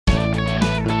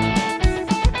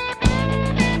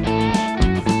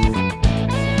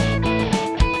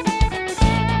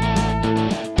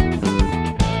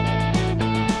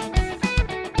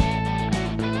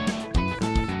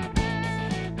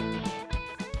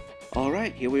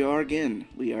Alright, here we are again.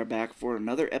 We are back for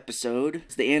another episode.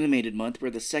 It's the animated month. We're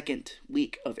the second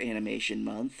week of animation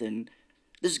month, and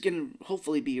this is going to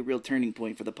hopefully be a real turning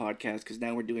point for the podcast because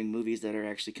now we're doing movies that are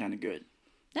actually kind of good.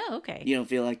 Oh, okay. You don't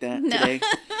feel like that No. today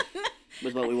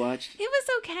with what we watched? It was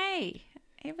okay.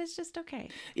 It was just okay.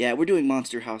 Yeah, we're doing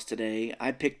Monster House today.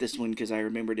 I picked this one because I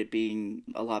remembered it being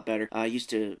a lot better.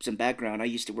 Some background, I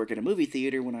used to work at a movie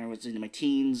theater when I was in my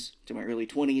teens to my early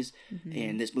 20s,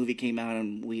 and this movie came out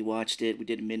and we watched it. We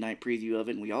did a midnight preview of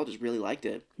it, and we all just really liked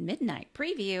it. Midnight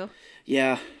preview.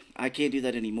 Yeah, I can't do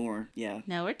that anymore. Yeah.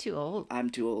 No, we're too old.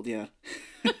 I'm too old, yeah.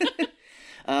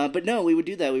 But no, we would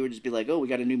do that. We would just be like, oh, we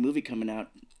got a new movie coming out.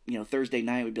 You know, Thursday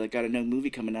night, we'd be like, got a new movie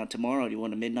coming out tomorrow. Do you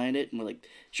want to midnight it? And we're like,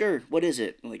 sure, what is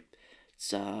it? And like,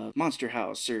 it's Monster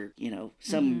House or,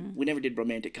 we never did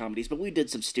romantic comedies, but we did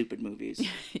some stupid movies.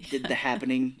 Did The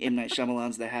Happening, M. Night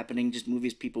Shyamalan's The Happening, just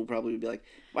movies people probably would be like,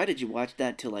 why did you watch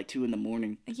that till like 2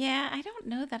 a.m? Yeah, I don't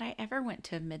know that I ever went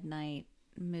to a midnight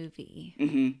movie.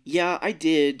 Mm-hmm. Yeah, I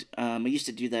did. I used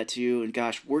to do that too, and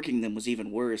gosh, working them was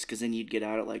even worse because then you'd get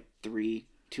out at like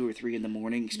 2 or 3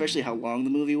 a.m, especially how long the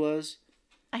movie was.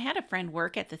 I had a friend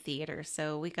work at the theater,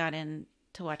 so we got in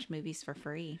to watch movies for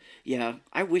free. Yeah,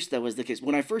 I wish that was the case.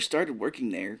 When I first started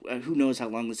working there, who knows how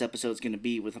long this episode's going to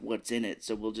be with what's in it,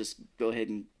 so we'll just go ahead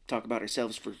and talk about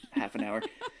ourselves for half an hour.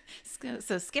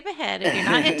 So skip ahead if you're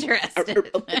not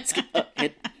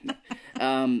interested.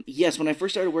 Yes, when I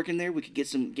first started working there, we could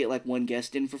get like one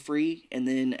guest in for free, and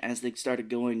then as they started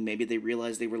going, maybe they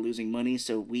realized they were losing money,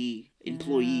 so we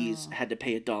employees had to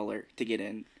pay $1 to get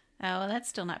in. Oh, well, that's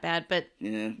still not bad, but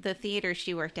Yeah. the theater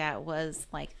she worked at was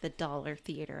like the dollar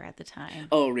theater at the time.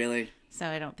 Oh, really? So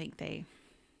I don't think they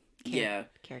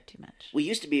cared too much. We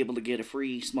used to be able to get a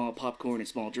free small popcorn and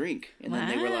small drink, and then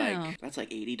they were Wow. like, "That's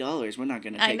like $80. We're not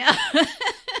going to I take." know.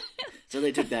 So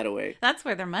they took that away. That's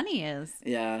where their money is.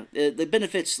 Yeah, the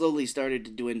benefits slowly started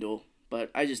to dwindle,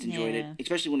 but I just enjoyed it, Yeah.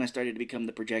 especially when I started to become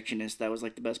the projectionist. That was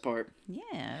like the best part,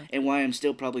 Yeah. and why I'm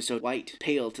still probably so white,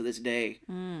 pale to this day,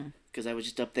 Mm. because I was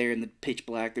just up there in the pitch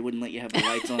black. They wouldn't let you have the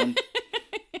lights on.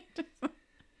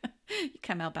 You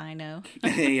come albino.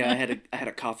 Yeah, I had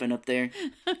a coffin up there.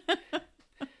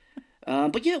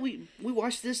 But yeah, we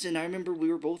watched this, and I remember we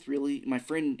were both really, my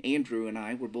friend Andrew and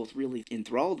I were both really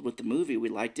enthralled with the movie. We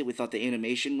liked it. We thought the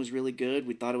animation was really good.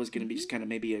 We thought it was going to be just kind of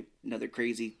maybe another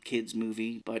crazy kids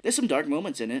movie, but there's some dark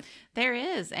moments in it. There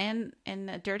is, and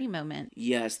a dirty moment.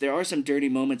 Yes, there are some dirty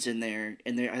moments in there,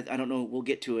 and I don't know, we'll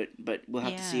get to it, but we'll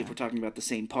have to see if we're talking about the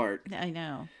same part. I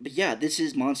know. But yeah, this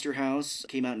is Monster House.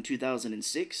 Came out in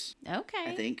 2006, Okay.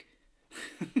 I think.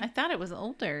 I thought it was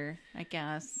older, I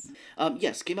guess.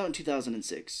 Yes, came out in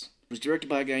 2006. It was directed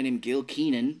by a guy named Gil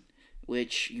Keenan,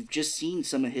 which you've just seen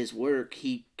some of his work.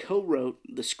 He co-wrote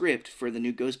the script for the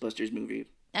new Ghostbusters movie.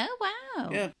 Oh, wow.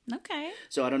 Yeah. Okay.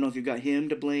 So I don't know if you've got him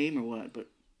to blame or what, but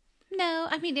No,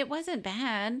 I mean, it wasn't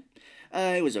bad.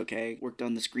 it was okay. Worked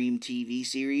on the Scream TV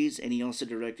series, and he also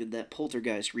directed that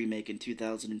Poltergeist remake in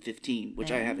 2015,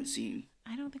 which I haven't seen.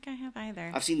 I don't think I have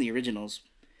either. I've seen the originals.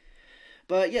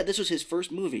 But yeah, this was his first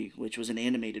movie, which was an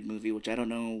animated movie, which I don't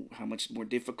know how much more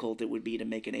difficult it would be to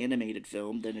make an animated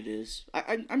film than it is.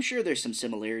 I'm sure there's some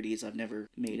similarities. I've never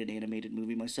made an animated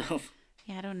movie myself.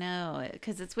 Yeah, I don't know.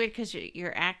 Because it's weird because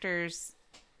your actors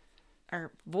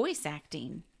are voice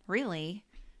acting, really.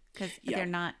 Because they're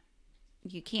not,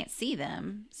 you can't see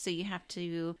them, so you have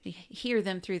to hear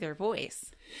them through their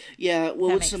voice. Yeah, well, That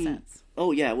with makes some sense.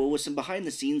 with some behind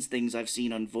the scenes things I've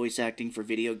seen on voice acting for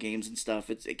video games and stuff,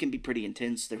 it can be pretty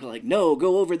intense. They're like, "No,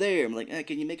 go over there." I'm like,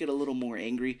 "Can you make it a little more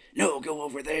angry?" "No, go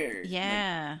over there."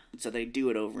 Yeah. Like, so they do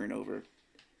it over and over.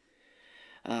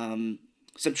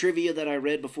 Some trivia that I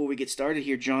read before we get started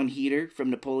here: John Heater from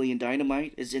Napoleon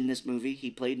Dynamite is in this movie. He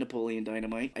played Napoleon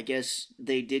Dynamite. I guess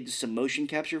they did some motion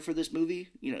capture for this movie.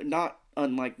 You know, not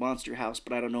unlike Monster House,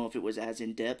 but I don't know if it was as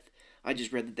in depth. I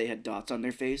just read that they had dots on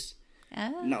their face.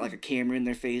 Oh. Not like a camera in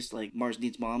their face like Mars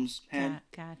Needs Moms had.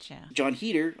 Gotcha. John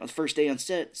Heater, on the first day on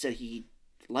set, said he,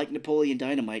 like Napoleon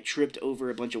Dynamite, tripped over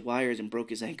a bunch of wires and broke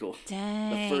his ankle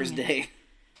Dang. the first day.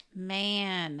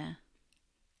 Man.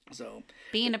 So,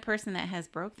 Being a person that has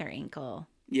broke their ankle,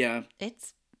 yeah.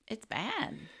 it's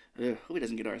bad. Ugh, hope he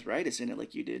doesn't get arthritis in it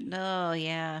like you did. Oh,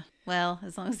 yeah. Well,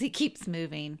 as long as he keeps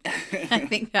moving. I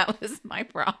think that was my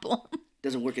problem.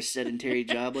 Doesn't work a sedentary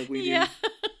job like we do. Yeah.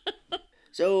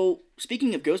 So,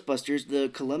 speaking of Ghostbusters, the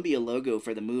Columbia logo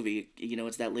for the movie, you know,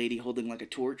 it's that lady holding like a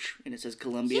torch and it says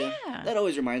Columbia. Yeah. That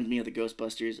always reminds me of the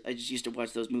Ghostbusters. I just used to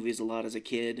watch those movies a lot as a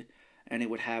kid, and it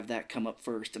would have that come up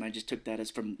first, and I just took that as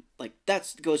from, like,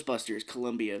 that's Ghostbusters,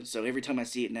 Columbia. So every time I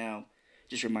see it now,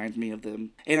 Just reminds me of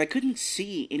them. And I couldn't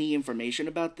see any information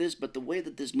about this, but the way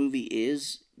that this movie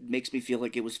is makes me feel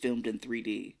like it was filmed in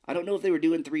 3D. I don't know if they were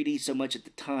doing 3D so much at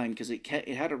the time, because it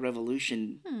had a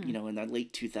revolution, in the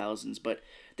late 2000s, but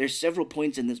there's several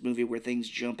points in this movie where things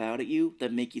jump out at you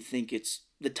that make you think it's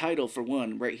the title, for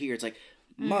one, right here. It's like,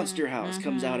 Monster House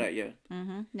comes out at you.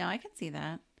 Mm-hmm. No, I can see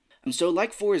that. And so,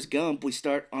 like Forrest Gump, we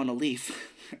start on a leaf.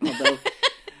 Although...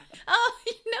 Oh,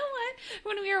 you know what?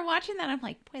 When we were watching that, I'm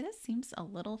like, boy, this seems a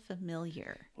little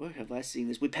familiar. Where have I seen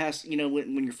this? We passed,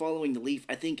 when you're following the leaf,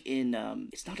 I think in,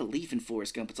 it's not a leaf in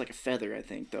Forrest Gump, it's like a feather, I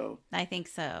think, though. I think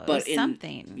so. But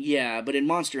something. Yeah, but in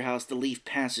Monster House, the leaf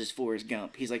passes Forrest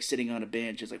Gump. He's like sitting on a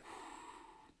bench. It's like,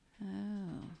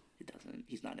 oh. It doesn't.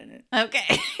 He's not in it.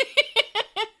 Okay.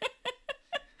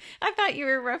 I thought you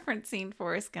were referencing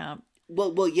Forrest Gump.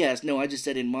 Well, yes. No, I just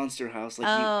said in Monster House.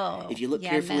 Like, if you look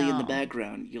carefully in the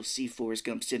background, you'll see Forrest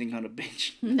Gump sitting on a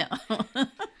bench. No.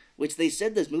 Which they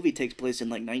said this movie takes place in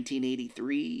like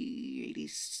 1983,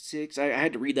 86. I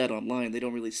had to read that online. They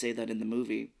don't really say that in the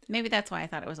movie. Maybe that's why I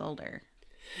thought it was older.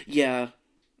 Yeah.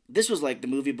 This was like the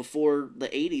movie before the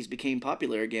 80s became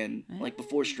popular again. Like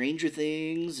before Stranger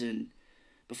Things and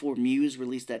before Muse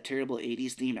released that terrible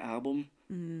 80s themed album.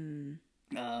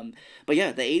 But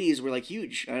yeah, the 80s were like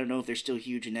huge. I don't know if they're still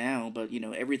huge now, but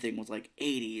everything was like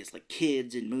 80s, like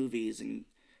kids and movies, and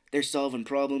they're solving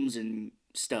problems and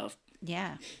stuff.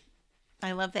 Yeah.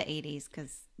 I love the 80s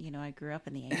because, I grew up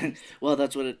in the 80s. Well,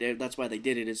 that's why they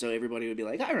did it, is so everybody would be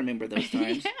like, I remember those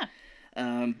times.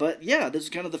 Yeah. But yeah, this is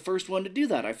kind of the first one to do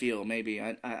that, I feel, maybe.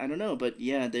 I don't know, but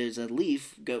yeah, there's a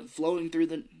leaf flying through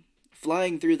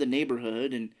the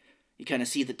neighborhood, and you kind of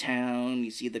see the town, you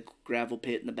see the gravel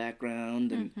pit in the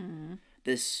background, and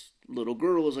this little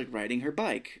girl is like riding her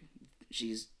bike.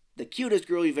 She's the cutest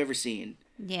girl you've ever seen.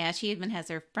 Yeah, she even has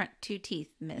her front 2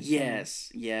 teeth missing.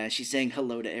 Yes, yeah, she's saying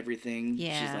hello to everything.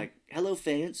 Yeah. She's like, hello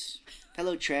fence,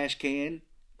 hello trash can.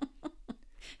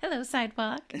 Hello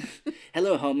sidewalk.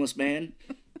 Hello homeless man.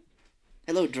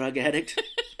 Hello drug addict.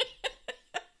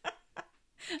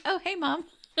 Oh, hey mom.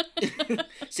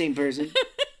 Same person.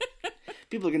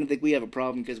 People are going to think we have a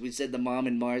problem because we said the mom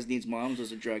in Mars Needs Moms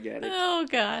was a drug addict. Oh,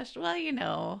 gosh.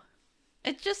 Well,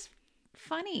 it's just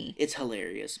funny. It's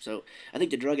hilarious. So I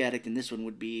think the drug addict in this one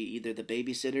would be either the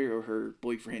babysitter or her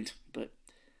boyfriend. But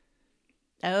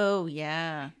oh,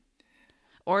 yeah.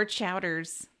 Or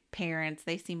Chowder's parents.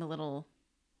 They seem a little...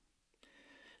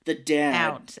 The dad.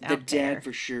 Out the dad there.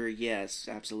 For sure, yes,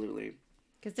 absolutely.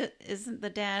 Because isn't the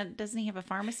dad... Doesn't he have a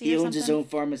pharmacy He or owns something? his own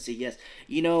pharmacy, yes.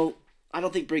 I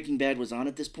don't think Breaking Bad was on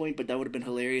at this point, but that would have been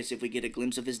hilarious if we get a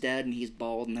glimpse of his dad and he's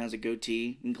bald and has a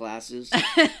goatee and glasses.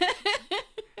 But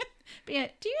yeah,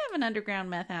 do you have an underground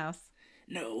meth house?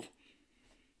 No.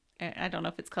 I don't know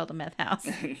if it's called a meth house.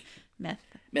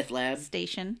 Meth lab.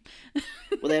 Station.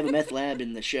 Well, they have a meth lab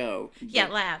in the show. Yeah,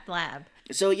 lab.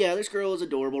 So yeah, this girl is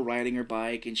adorable riding her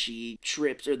bike, and she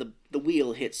trips, or the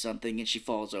wheel hits something and she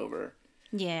falls over.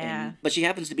 Yeah. But she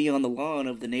happens to be on the lawn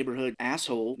of the neighborhood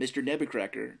asshole, Mr.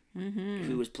 Nebuchadnezzar,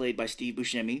 who was played by Steve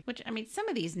Buscemi. Which, some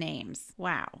of these names,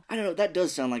 wow. I don't know, that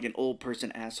does sound like an old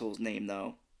person asshole's name,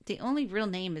 though. The only real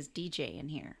name is DJ in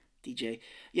here. DJ.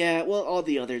 Yeah, well, all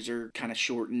the others are kind of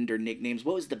shortened or nicknames.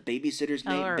 What was the babysitter's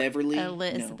name? Or Beverly?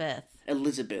 Elizabeth. No.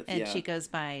 Elizabeth, and yeah. she goes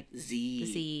by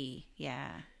Z.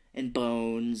 Yeah. And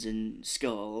Bones and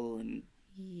Skull and...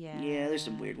 Yeah. Yeah, there's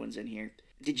some weird ones in here.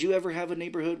 Did you ever have a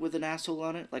neighborhood with an asshole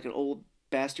on it? Like an old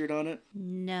bastard on it?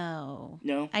 No.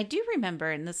 No? I do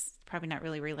remember, and this is probably not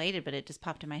really related, but it just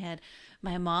popped in my head.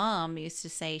 My mom used to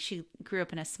say, she grew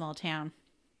up in a small town,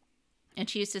 and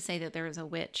she used to say that there was a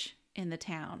witch in the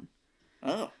town.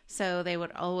 Oh. So they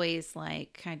would always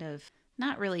kind of,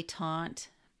 not really taunt,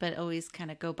 but always kind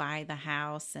of go by the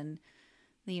house and,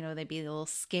 they'd be a little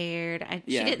scared.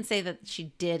 She didn't say that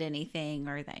she did anything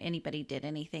or that anybody did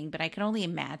anything, but I can only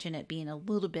imagine it being a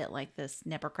little bit like this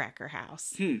Nebuchadnezzar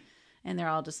house. And they're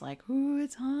all just like, "Ooh,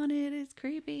 it's haunted, it's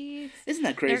creepy. Isn't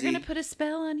that crazy? They're going to put a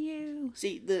spell on you."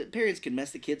 See, the parents can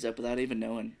mess the kids up without even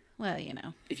knowing. Well,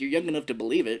 If you're young enough to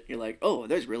believe it, you're like, oh,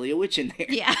 there's really a witch in there.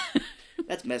 Yeah.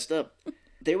 That's messed up.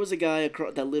 There was a guy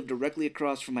that lived directly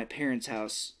across from my parents'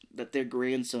 house that their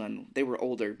grandson, they were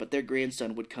older, but their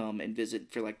grandson would come and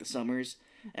visit for the summers,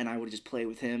 and I would just play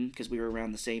with him because we were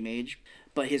around the same age.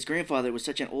 But his grandfather was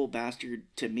such an old bastard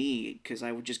to me because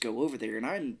I would just go over there, and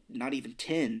I'm not even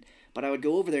 10, but I would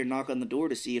go over there and knock on the door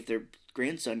to see if their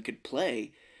grandson could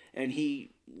play. And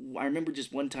I remember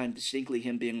just one time distinctly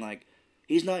him being like,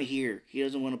 "He's not here. He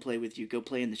doesn't want to play with you. Go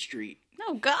play in the street."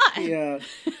 Oh, God. Yeah.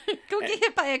 Go get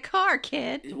hit by a car,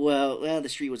 kid. Well, the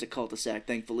street was a cul-de-sac,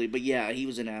 thankfully. But yeah, he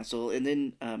was an asshole. And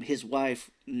then his wife,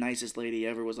 nicest lady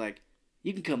ever, was like,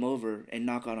 you can come over and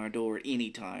knock on our door at any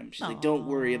time. She's Aw. like, don't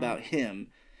worry about him.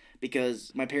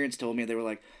 Because my parents told me, they were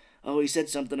like, oh, he said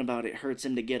something about it hurts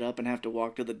him to get up and have to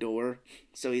walk to the door.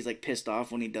 So he's like pissed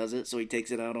off when he does it, so he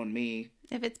takes it out on me.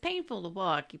 If it's painful to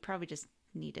walk, you probably just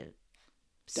need to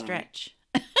stretch.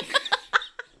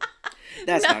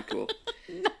 That's not cool.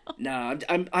 No,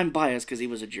 I'm biased because he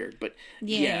was a jerk, but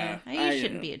Yeah, yeah, you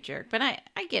shouldn't be a jerk, but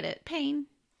I get it. Pain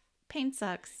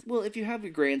sucks. Well, if you have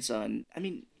your grandson, I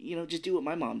mean, just do what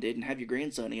my mom did and have your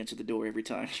grandson answer the door every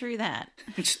time. True that.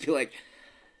 Just be like,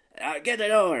 get the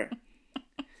door.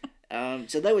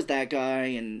 So that was that guy,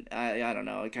 and I don't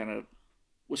know, I kind of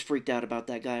was freaked out about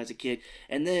that guy as a kid.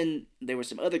 And then there were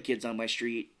some other kids on my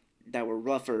street that were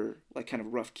rougher, like kind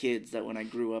of rough kids, that when I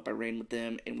grew up, I ran with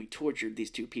them, and we tortured these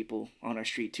two people on our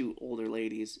street, two older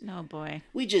ladies. Oh boy.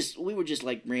 We would just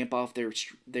like ramp off their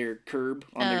curb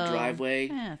on their driveway.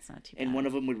 Yeah, it's not too bad. And one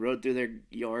of them would rode through their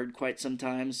yard quite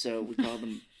sometimes, so we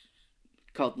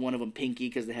called one of them Pinky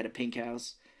because they had a pink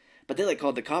house. But they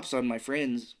called the cops on my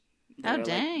friends.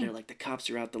 Dang. They're like, the cops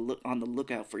are on the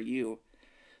lookout for you.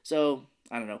 So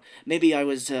I don't know. Maybe I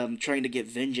was trying to get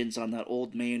vengeance on that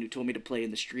old man who told me to play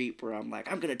in the street, where I'm like,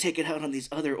 I'm gonna take it out on these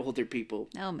other older people.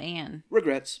 Oh man.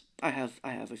 Regrets. I have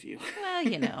a few.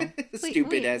 Well,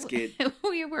 Stupid ass kid.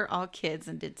 We were all kids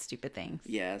and did stupid things.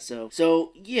 Yeah.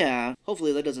 So yeah.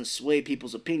 Hopefully that doesn't sway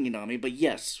people's opinion on me. But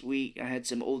yes, I had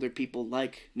some older people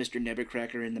like Mr.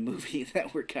 Nevercracker in the movie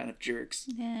that were kind of jerks.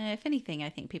 Yeah. If anything, I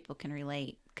think people can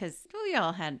relate because we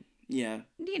all had. Yeah.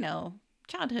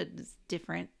 Childhood is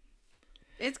different.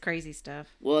 It's crazy stuff.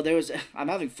 Well, I'm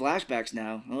having flashbacks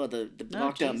now. Oh, the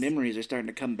locked out memories are starting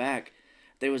to come back.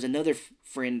 There was another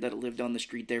friend that lived on the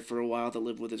street there for a while that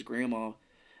lived with his grandma.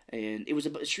 And it was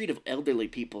a street of elderly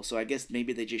people, so I guess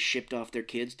maybe they just shipped off their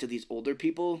kids to these older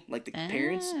people, like the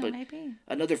parents. But maybe.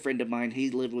 Another friend of mine,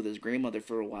 he lived with his grandmother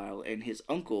for a while, and his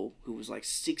uncle, who was like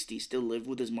 60, still lived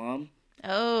with his mom.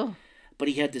 Oh. But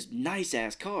he had this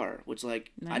nice-ass car, which,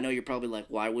 I know you're probably like,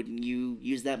 why wouldn't you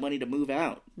use that money to move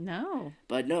out? No.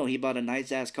 But no, he bought a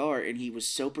nice-ass car, and he was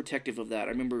so protective of that.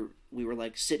 I remember we were,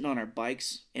 sitting on our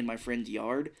bikes in my friend's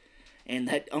yard, and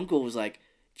that uncle was like,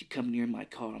 if you come near my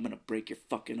car, I'm going to break your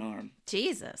fucking arm.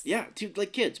 Jesus. Yeah,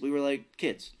 like kids. We were like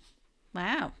kids.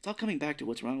 Wow. It's all coming back to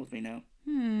what's wrong with me now.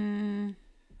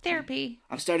 Therapy.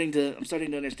 I'm starting to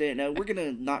understand. Now, we're going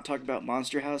to not talk about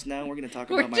Monster House now. We're going to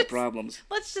talk about my problems.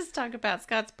 Let's just talk about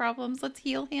Scott's problems. Let's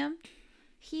heal him.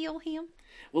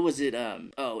 What was it?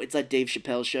 It's that Dave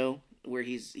Chappelle show where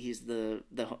he's the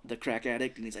crack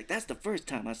addict, and he's like, that's the first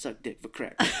time I sucked dick for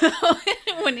crack.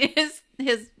 When his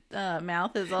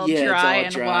mouth is all dry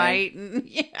and white. And,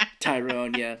 yeah.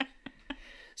 Tyrone, yeah.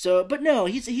 So, but no,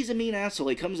 he's a mean asshole.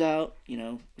 He comes out,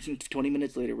 20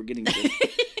 minutes later, we're getting to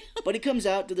this. But he comes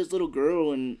out to this little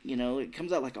girl, and, it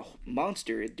comes out like a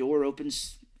monster. A door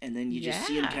opens, and then you just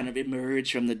see him kind of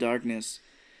emerge from the darkness.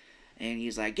 And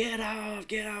he's like, get off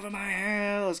of my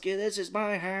house. This is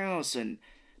my house. And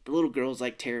the little girl's,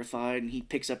 terrified, and he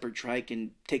picks up her trike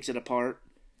and takes it apart.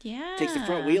 Yeah. Takes the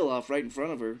front wheel off right in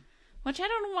front of her. Which I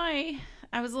don't know why.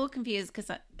 I was a little confused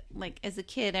because, as a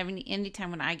kid,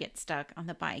 anytime when I get stuck on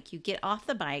the bike, you get off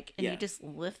the bike and you just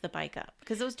lift the bike up.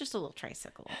 Because it was just a little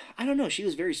tricycle. I don't know. She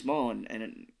was very small.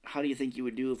 And how do you think you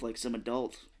would do if, some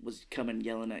adult was coming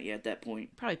yelling at you at that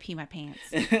point? Probably pee my pants.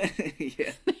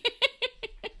 Yeah.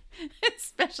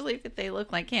 Especially if they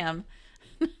look like him.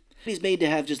 He's made to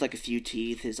have just, a few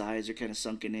teeth. His eyes are kind of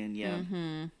sunken in, yeah.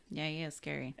 Mm-hmm. Yeah, he is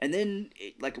scary. And then,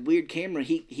 a weird camera,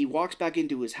 he walks back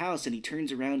into his house and he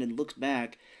turns around and looks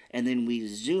back. And then we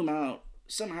zoom out.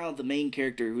 Somehow the main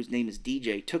character, whose name is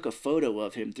DJ, took a photo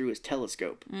of him through his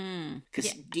telescope.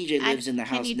 Because DJ lives in the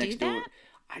house next door.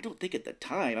 I don't think at the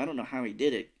time. I don't know how he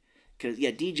did it. Because,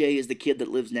 DJ is the kid that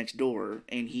lives next door,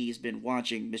 and he's been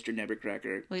watching Mr.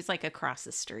 Nevercracker. Well, he's, across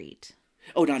the street.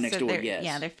 Oh, not next door, yes.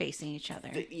 Yeah, they're facing each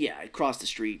other. Across the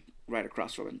street, right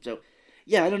across from him. So,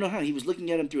 I don't know how. He was looking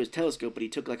at him through his telescope, but he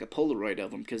took, a Polaroid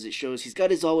of him, because it shows he's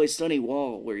got his Always Sunny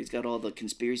wall, where he's got all the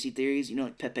conspiracy theories,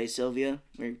 like Pepe Sylvia,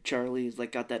 where Charlie's,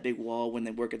 got that big wall when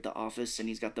they work at the office, and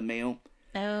he's got the mail.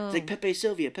 Oh. It's like, Pepe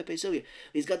Sylvia.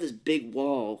 He's got this big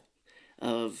wall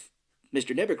of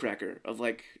Mr. Nevercracker, of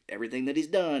everything that he's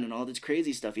done and all this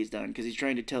crazy stuff he's done, because he's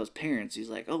trying to tell his parents. He's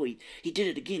like, oh, he did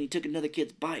it again. He took another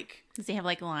kid's bike. Does he have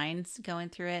lines going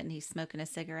through it and he's smoking a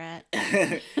cigarette?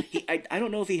 I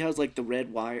don't know if he has the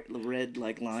red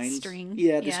lines. String.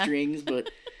 Yeah, the strings, but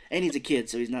and he's a kid,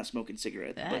 so he's not smoking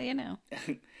cigarettes.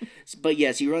 But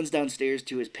yes, he runs downstairs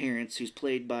to his parents, who's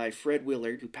played by Fred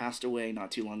Willard, who passed away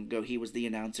not too long ago. He was the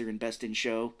announcer in Best in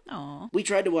Show. Aw. We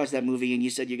tried to watch that movie, and you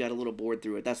said you got a little bored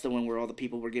through it. That's the one where all the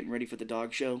people were getting ready for the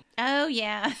dog show. Oh,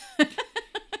 yeah.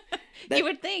 You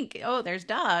would think, oh, there's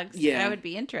dogs. Yeah. I would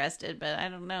be interested, but I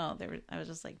don't know. I was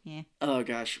just like, yeah. Oh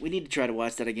gosh, we need to try to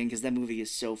watch that again because that movie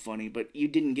is so funny. But you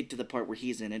didn't get to the part where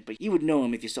he's in it, but you would know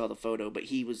him if you saw the photo. But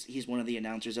he's one of the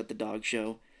announcers at the dog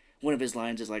show. One of his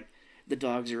lines is like, the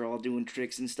dogs are all doing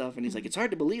tricks and stuff, and he's like, it's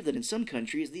hard to believe that in some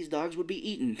countries these dogs would be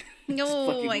eaten.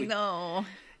 No, I know.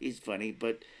 He's funny,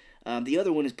 but the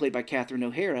other one is played by Catherine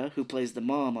O'Hara, who plays the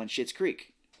mom on Schitt's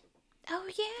Creek. Oh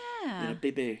yeah. You know,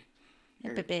 Bebe.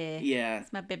 Baby. Yeah.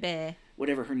 It's my baby.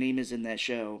 Whatever her name is in that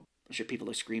show. I'm sure people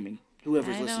are screaming.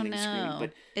 Whoever's listening is screaming.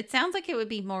 But it sounds like it would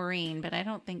be Maureen, but I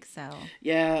don't think so.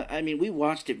 Yeah, I mean, we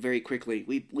watched it very quickly.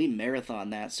 We marathon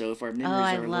that, so if our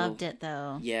memories are loved it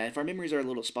though. Yeah, if our memories are a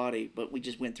little spotty, but we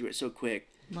just went through it so quick.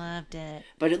 Loved it.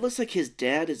 But it looks like his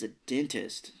dad is a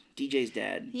dentist. DJ's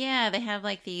dad. Yeah, they have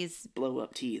like these blow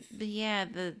up teeth. Yeah,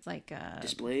 the like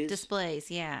displays.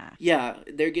 Displays, yeah. Yeah,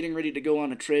 they're getting ready to go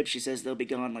on a trip. She says they'll be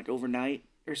gone like overnight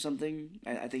or something.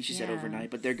 I think she said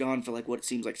overnight, but they're gone for like what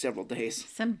seems like several days.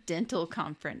 Some dental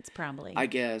conference, probably. I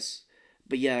guess.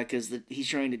 But yeah, because he's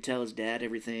trying to tell his dad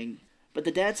everything. But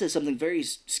the dad says something very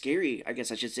scary, I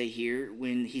guess I should say here,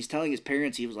 when he's telling his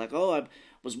parents, he was like, oh, I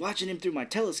was watching him through my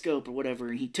telescope or whatever,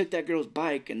 and he took that girl's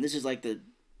bike, and this is like the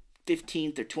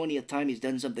 15th or 20th time he's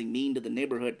done something mean to the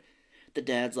neighborhood. The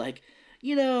dad's like,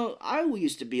 you know, I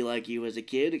used to be like you as a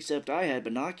kid, except I had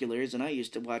binoculars and I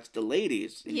used to watch the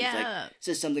ladies. And he's like,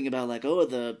 says something about like, oh,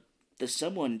 the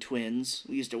someone twins.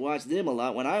 We used to watch them a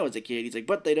lot when I was a kid. He's like,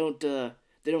 but they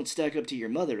don't stack up to your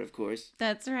mother, of course.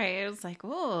 That's right. It was like,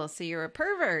 oh, so you're a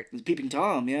pervert. It's Peeping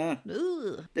Tom, yeah.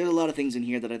 Ooh. There's a lot of things in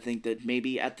here that I think that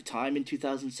maybe at the time in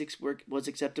 2006 was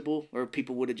acceptable, or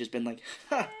people would have just been like,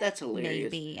 ha, that's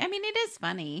hilarious. Maybe. I mean, it is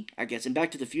funny. I guess. And Back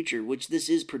to the Future, which this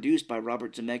is produced by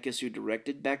Robert Zemeckis, who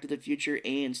directed Back to the Future,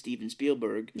 and Steven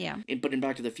Spielberg. Yeah. But in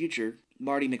Back to the Future,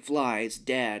 Marty McFly's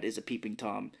dad is a Peeping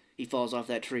Tom. He falls off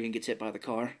that tree and gets hit by the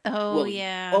car. Oh, well,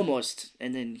 yeah. Almost.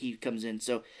 And then he comes in.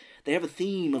 So they have a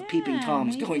theme of Peeping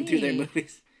Toms going through their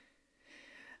movies.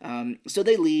 So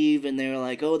they leave, and they're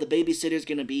like, oh, the babysitter's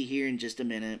going to be here in just a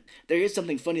minute. There is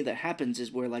something funny that happens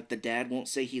is where, like, the dad won't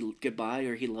say goodbye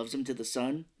or he loves him to the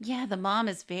son. Yeah, the mom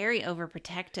is very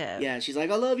overprotective. Yeah, she's like,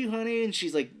 I love you, honey. And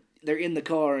she's like, they're in the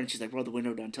car, and she's like, roll the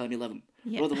window down, tell him you love him.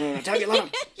 Yeah. Roll the window down, tell him you love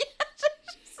him. Yeah,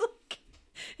 like,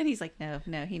 and he's like,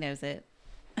 no, he knows it.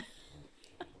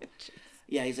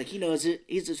 Yeah, he's like, he knows it.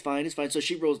 He's just fine. It's fine. So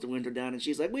she rolls the window down, and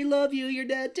she's like, we love you. Your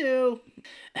dad, too.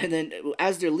 And then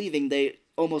as they're leaving, they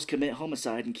almost commit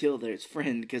homicide and kill his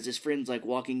friend because his friend's, like,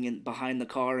 walking in behind the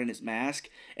car in his mask,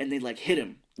 and they, like, hit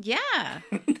him. Yeah.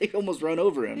 They almost run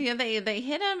over him. Yeah, they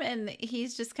hit him, and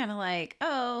he's just kind of like,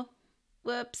 oh,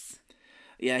 whoops.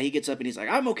 Yeah, he gets up, and he's like,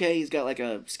 I'm okay. He's got, like,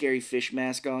 a scary fish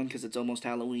mask on because it's almost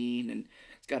Halloween, and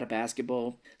he's got a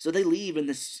basketball. So they leave, and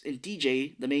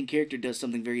DJ, the main character, does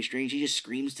something very strange. He just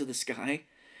screams to the sky.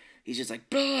 He's just like,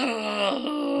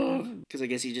 because I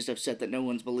guess he's just upset that no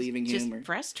one's believing him. Just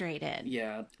frustrated.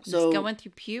 Yeah. So he's going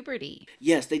through puberty.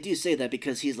 Yes, they do say that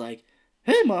because he's like,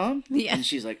 hey, Mom. Yeah. And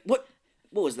she's like, what?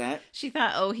 What was that? She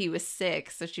thought, oh, he was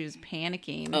sick, so she was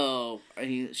panicking. Oh,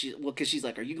 because she's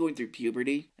like, are you going through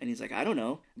puberty? And he's like, I don't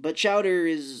know. But Chowder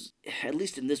is, at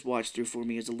least in this watch through for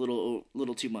me, is a little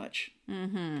too much.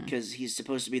 Mm-hmm. Because he's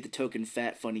supposed to be the token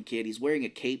fat, funny kid. He's wearing a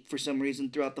cape for some reason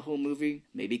throughout the whole movie.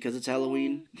 Maybe because it's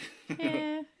Halloween.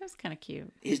 Yeah, it was kind of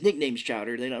cute. His nickname's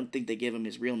Chowder. They don't think they give him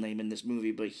his real name in this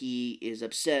movie, but he is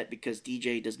upset because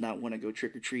DJ does not want to go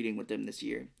trick-or-treating with them this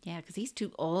year. Yeah, because he's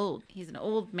too old. He's an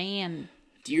old man.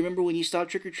 Do you remember when you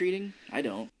stopped trick-or-treating? I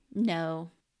don't. No.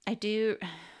 I do.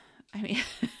 I mean,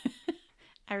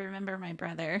 I remember my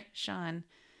brother, Sean.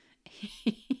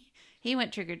 He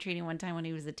went trick-or-treating one time when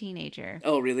he was a teenager.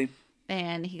 Oh, really?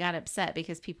 And he got upset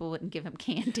because people wouldn't give him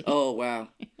candy. Oh, wow.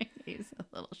 He's a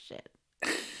little shit.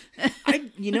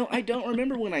 I don't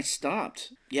remember when I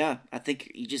stopped. Yeah, I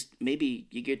think maybe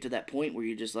you get to that point where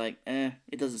you're just like,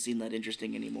 it doesn't seem that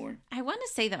interesting anymore. I want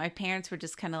to say that my parents were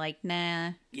just kind of like,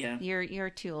 nah, yeah, you're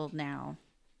too old now.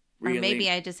 Really? Or maybe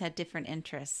I just had different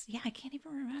interests. Yeah, I can't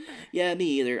even remember. Yeah,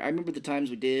 me either. I remember the times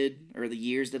we did, or the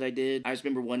years that I did. I just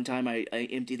remember one time I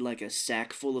emptied like a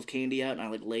sack full of candy out, and I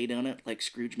like laid on it like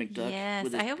Scrooge McDuck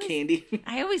with his candy.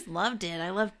 I always loved it.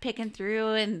 I loved picking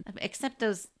through, and except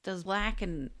those black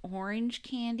and orange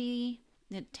candy.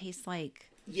 It tastes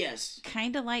like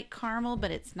kind of like caramel,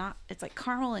 but it's not. It's like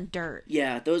caramel and dirt.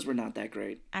 Yeah, those were not that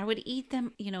great. I would eat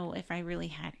them, if I really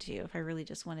had to, if I really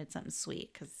just wanted something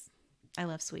sweet, because I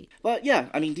love sweet. But yeah,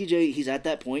 I mean, DJ, he's at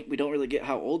that point. We don't really get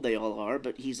how old they all are,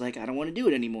 but he's like, I don't want to do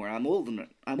it anymore. I'm old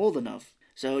enough.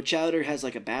 So Chowder has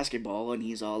like a basketball, and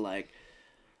he's all like,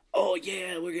 oh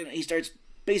yeah, he starts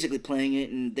basically playing it,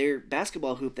 and their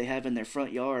basketball hoop they have in their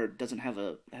front yard doesn't have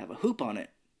a hoop on it.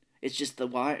 It's just the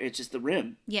wire. It's just the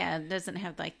rim. Yeah, it doesn't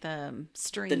have like the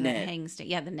string The that net. hangs.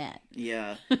 Yeah, the net.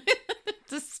 Yeah.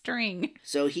 It's a string.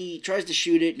 So he tries to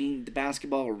shoot it, and the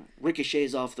basketball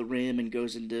ricochets off the rim and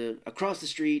goes across the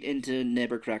street into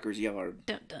Nebbercracker's yard.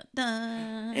 Dun, dun,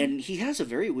 dun. And he has a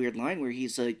very weird line where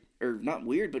he's like, or not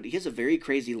weird, but he has a very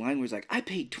crazy line where he's like, "I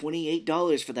paid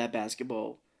 $28 for that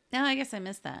basketball." No, I guess I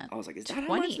missed that. I was like, "Is that how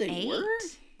much they were?"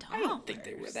 $28? I don't think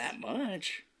they were that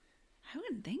much. I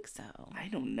wouldn't think so. I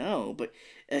don't know, but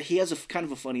he has a kind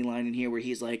of a funny line in here where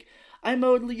he's like, "I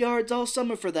mowed the yards all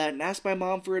summer for that and asked my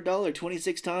mom for $1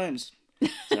 26 times."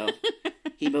 So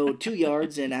he mowed 2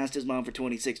 yards and asked his mom for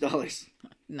 $26.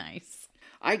 Nice.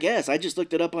 I guess I just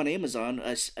looked it up on Amazon.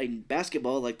 A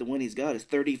basketball like the one he's got is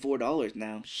 $34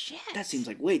 now. Shit. That seems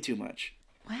like way too much.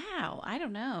 Wow. I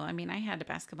don't know. I mean, I had a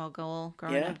basketball goal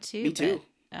growing up too. Me too.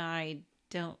 But I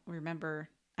don't remember.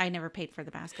 I never paid for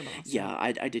the basketball. So. Yeah,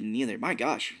 I didn't either. My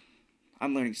gosh.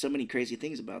 I'm learning so many crazy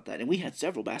things about that. And we had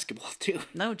several basketballs too.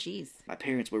 No, geez. My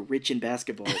parents were rich in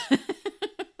basketball.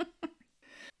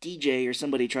 DJ or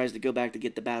somebody tries to go back to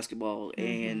get the basketball,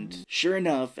 and sure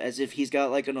enough, as if he's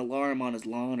got like an alarm on his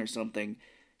lawn or something,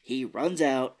 he runs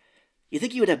out. You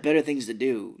think he would have better things to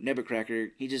do,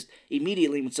 Nebbercracker. He just,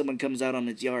 immediately when someone comes out on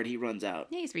his yard, he runs out.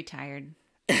 Yeah, he's retired.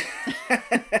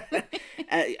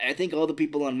 I think all the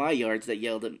people on my yards that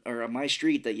yelled at, or on my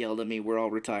street that yelled at me were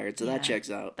all retired, so that Yeah. checks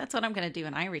out. That's what I'm going to do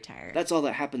when I retire. That's all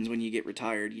that happens when you get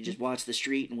retired. You just watch the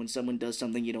street, and when someone does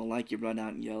something you don't like, you run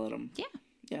out and yell at them. Yeah.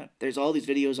 Yeah, there's all these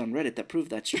videos on Reddit that prove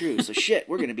that's true. So shit,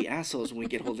 we're gonna be assholes when we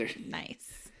get older.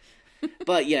 Nice.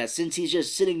 But yeah, since he's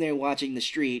just sitting there watching the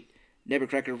street,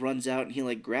 Nebbercracker runs out and he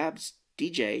like grabs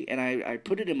DJ, and I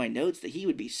put it in my notes that he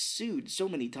would be sued so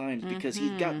many times because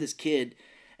he's got this kid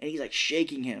and he's like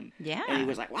shaking him. Yeah. And he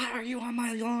was like, "Why are you on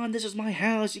my lawn? This is my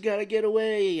house. You gotta get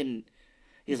away." And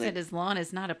He he's said like, his lawn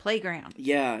is not a playground.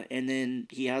 "Yeah," and then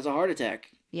he has a heart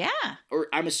attack. Yeah. Or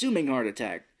I'm assuming heart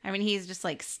attack. I mean, he's just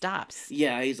like stops.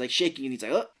 Yeah, he's like shaking and he's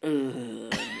like,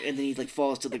 and then he like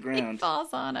falls to the He ground.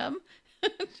 falls on him.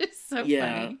 Just so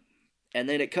Yeah. funny. And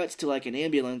then it cuts to like an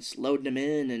ambulance loading him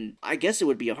in, and I guess it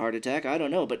would be a heart attack. I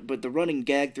don't know, but the running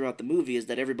gag throughout the movie is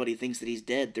that everybody thinks that he's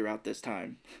dead throughout this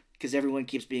time, because everyone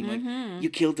keeps being like,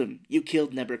 "You killed him. You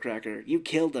killed Nebbercracker. You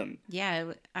killed him."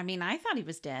 Yeah. I mean, I thought he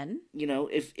was dead. You know,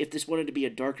 if this wanted to be a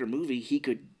darker movie, he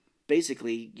could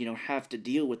basically, you know, have to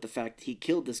deal with the fact that he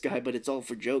killed this guy, but it's all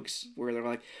for jokes, where they're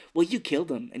like, "Well, you killed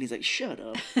him," and he's like, "Shut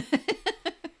up."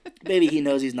 Maybe he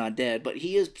knows he's not dead, but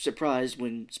he is surprised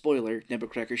when, spoiler,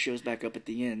 Nebbercracker shows back up at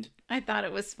the end. I thought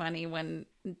it was funny when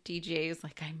DJ was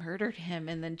like, "I murdered him,"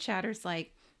 and then Chatter's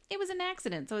like, "It was an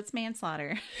accident, so it's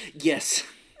manslaughter." Yes.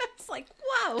 It's like,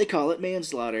 whoa. They call it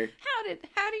manslaughter.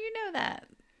 How do you know that?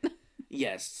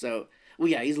 Yes, so, well,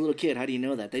 yeah, he's a little kid. How do you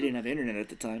know that? They didn't have internet at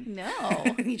the time.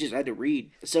 No. He just had to read.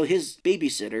 So his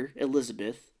babysitter,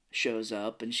 Elizabeth, shows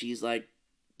up, and she's like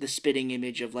the spitting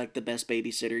image of like the best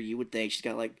babysitter you would think. She's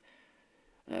got like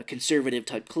conservative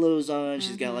type clothes on.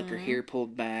 She's got like her hair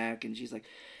pulled back, and she's like,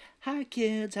 "Hi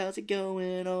kids, how's it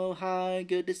going? Oh, hi,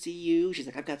 good to see you." She's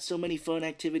like, "I've got so many fun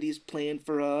activities planned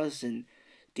for us." And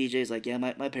DJ's like, "Yeah,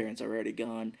 my parents are already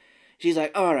gone." She's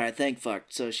like, "All right, thank fuck."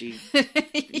 So she,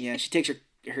 yeah, she takes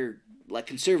her like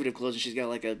conservative clothes, and she's got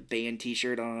like a band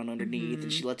t-shirt on underneath,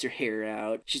 and she lets her hair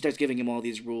out. She starts giving him all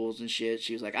these rules and shit.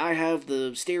 She was like, "I have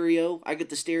the stereo. I get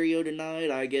the stereo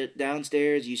tonight. I get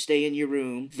downstairs. You stay in your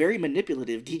room." Very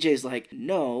manipulative. DJ's like,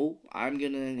 "No, I'm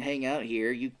gonna hang out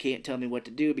here. You can't tell me what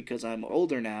to do because I'm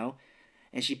older now."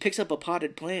 And she picks up a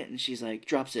potted plant, and she's like,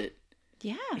 drops it.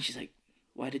 Yeah. And she's like,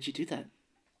 "Why did you do that?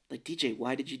 Like, DJ,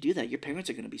 why did you do that? Your parents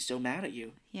are going to be so mad at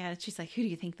you." Yeah. She's like, "Who do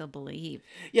you think they'll believe?"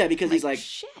 Yeah, because he's like,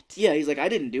 shit. yeah, he's like, "I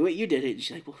didn't do it, you did it." And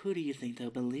she's like, "Well, who do you think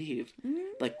they'll believe?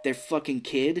 Like, their fucking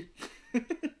kid?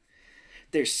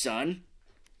 Their son?"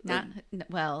 Not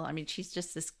well. I mean, she's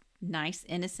just this nice,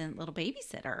 innocent little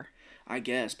babysitter. I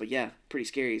guess, but yeah, pretty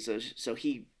scary. So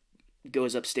he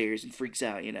goes upstairs and freaks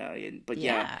out, you know. But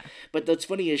yeah. But what's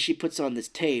funny is she puts on this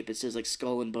tape. It says like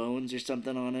Skull and Bones or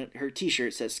something on it. Her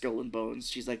T-shirt says Skull and Bones.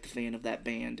 She's like the fan of that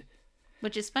band.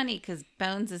 Which is funny because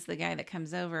Bones is the guy that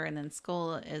comes over, and then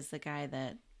Skull is the guy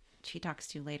that she talks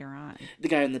to later on. The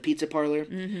guy in the pizza parlor.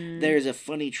 There's a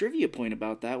funny trivia point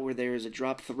about that, where there is a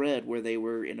drop thread where they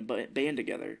were in a band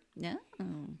together. No.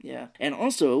 Yeah. And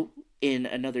also, in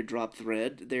another drop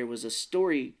thread, there was a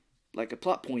story, like a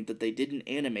plot point that they didn't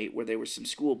animate, where there were some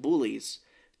school bullies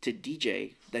to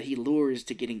DJ that he lures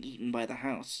to getting eaten by the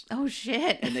house. Oh,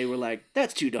 shit. And they were like,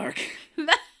 "That's too dark."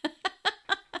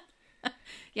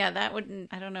 Yeah, that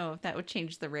wouldn't. I don't know if that would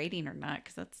change the rating or not,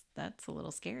 because that's a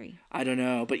little scary. I don't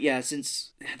know, but yeah,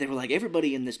 since they were like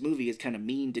everybody in this movie is kind of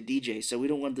mean to DJ, so we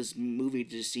don't want this movie to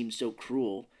just seem so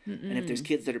cruel. And if there's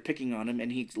kids that are picking on him,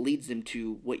 and he leads them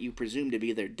to what you presume to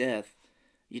be their death,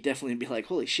 you definitely be like,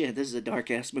 holy shit, this is a dark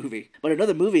ass movie. But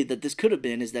another movie that this could have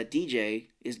been is that DJ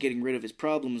is getting rid of his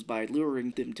problems by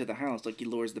luring them to the house. Like he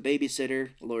lures the babysitter,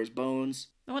 lures Bones.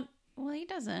 Well, he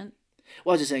doesn't.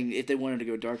 Well, I was just saying if they wanted to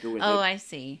go darker with it. Oh, I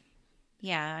see.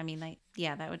 Yeah, I mean, like,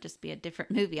 yeah, that would just be a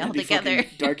different movie That'd be altogether.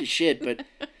 fucking dark as shit. But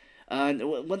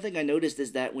one thing I noticed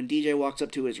is that when DJ walks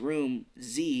up to his room,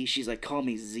 Z, she's like, call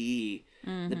me Z.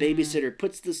 The babysitter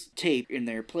puts this tape in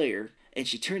their player, and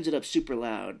she turns it up super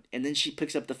loud, and then she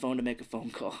picks up the phone to make a phone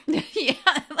call. Yeah,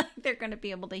 like they're going to be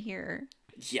able to hear her.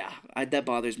 Yeah, that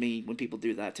bothers me when people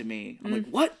do that to me. I'm like,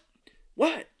 what?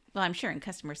 What? Well, I'm sure in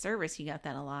customer service you got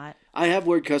that a lot. I have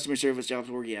worked customer service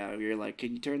jobs where, yeah, you're like,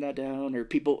 can you turn that down? Or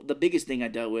people, the biggest thing I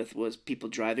dealt with was people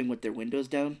driving with their windows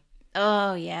down.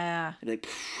 Oh, yeah. I'd be like,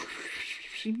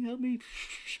 can you help me?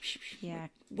 Yeah.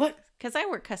 What? Because I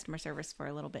worked customer service for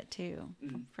a little bit, too.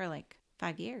 For like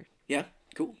 5 years. Yeah,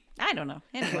 cool. I don't know.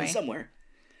 Anyway. Somewhere.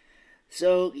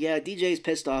 So, yeah, DJ's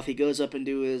pissed off. He goes up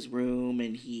into his room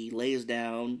and he lays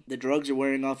down. The drugs are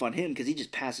wearing off on him because he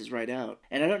just passes right out.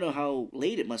 And I don't know how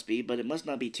late it must be, but it must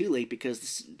not be too late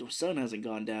because the sun hasn't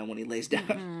gone down when he lays down.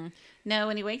 Mm-hmm. No,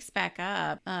 when he wakes back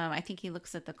up, I think he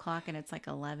looks at the clock and it's like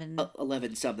 11.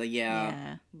 11 something,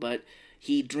 yeah. But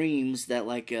he dreams that,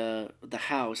 like, the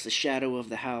house, the shadow of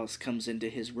the house comes into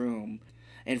his room.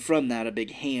 And from that, a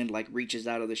big hand, like, reaches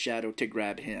out of the shadow to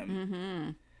grab him. Mm-hmm.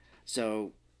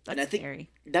 So... That's and I think scary.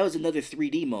 That was another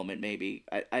 3D moment, maybe.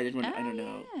 I don't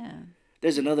know. Yeah.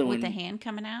 There's another one. With the hand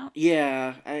coming out?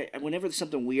 Yeah. Whenever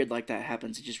something weird like that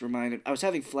happens, it just reminded... I was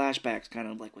having flashbacks, kind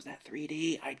of like, was that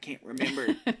 3D? I can't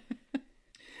remember.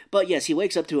 But yes, he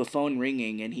wakes up to a phone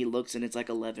ringing, and he looks, and it's like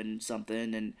 11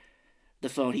 something, and the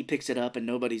phone, he picks it up, and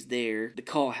nobody's there. The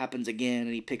call happens again,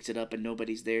 and he picks it up, and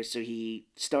nobody's there, so he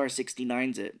star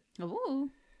 69's it. Ooh.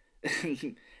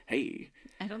 Hey.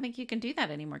 I don't think you can do that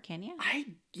anymore, can you? I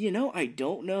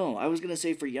don't know. I was going to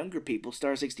say for younger people,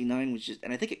 Star 69 was just...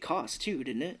 And I think it cost, too,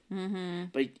 didn't it? Mm-hmm.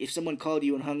 But if someone called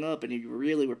you and hung up and you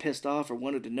really were pissed off or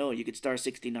wanted to know, you could Star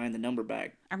 69 the number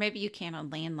back. Or maybe you can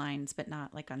on landlines, but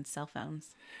not, like, on cell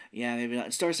phones. Yeah, maybe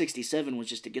not. Star 67 was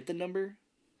just to get the number.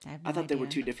 I thought there were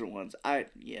two different ones. I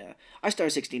Star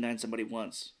 69 somebody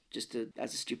once. Just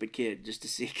as a stupid kid, just to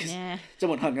see, because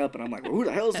someone hung up, and I'm like, well, who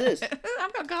the hell is this? I'm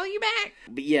going to call you back.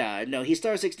 But yeah, no, he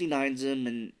Star 69's him,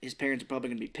 and his parents are probably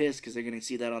going to be pissed, because they're going to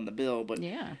see that on the bill, but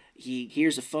he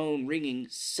hears a phone ringing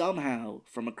somehow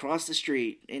from across the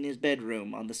street in his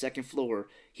bedroom on the second floor,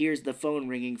 hears the phone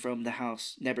ringing from the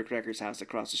house, Nebuchadnezzar's house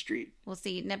across the street. Well,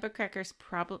 see, Nebuchadnezzar's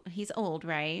probably, he's old,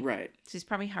 right? Right. So he's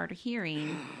probably hard of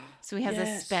hearing, so he has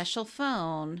a special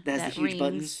phone that rings.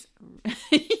 Buttons.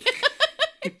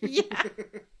 Yeah.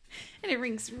 And it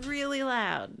rings really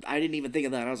loud. I didn't even think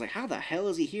of that. I was like, how the hell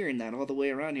is he hearing that all the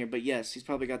way around here? But yes, he's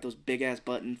probably got those big-ass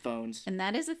button phones. And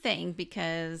that is a thing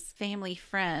because family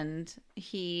friend,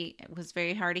 he was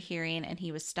very hard of hearing and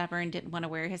he was stubborn, didn't want to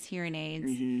wear his hearing aids.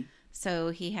 Mm-hmm. So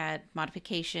he had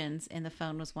modifications and the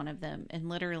phone was one of them. And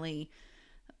literally,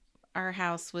 our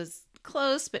house was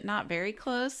close, but not very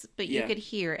close. But you could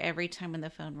hear every time when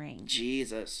the phone rang.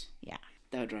 Jesus. Yeah.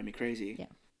 That would drive me crazy. Yeah.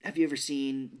 Have you ever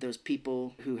seen those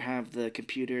people who have the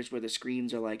computers where the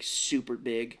screens are like super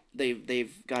big?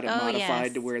 They've got it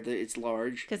modified to where it's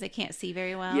large because they can't see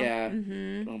very well. Yeah.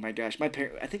 Mm-hmm. Oh my gosh, I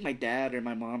think my dad or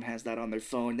my mom has that on their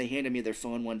phone. They handed me their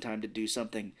phone one time to do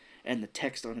something, and the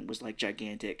text on it was like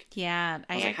gigantic. Yeah,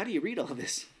 I was like, how do you read all of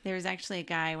this? There was actually a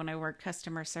guy when I worked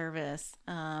customer service.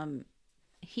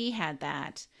 He had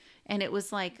that, and it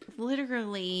was like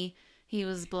literally. He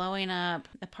was blowing up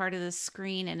a part of the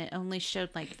screen and it only showed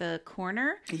like the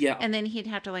corner. Yeah. And then he'd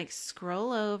have to like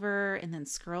scroll over and then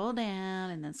scroll down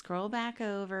and then scroll back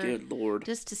over. Good Lord.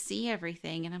 Just to see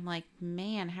everything. And I'm like,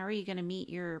 man, how are you going to meet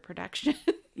your production?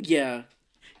 Yeah.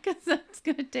 Because that's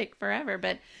going to take forever.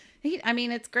 But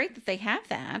it's great that they have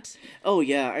that. Oh,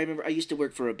 yeah. I remember I used to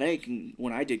work for a bank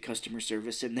when I did customer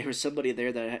service, and there was somebody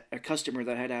there, a customer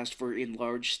that had asked for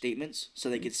enlarged statements so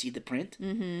they could see the print.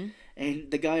 Mm-hmm.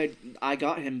 And the guy, I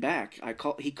got him back.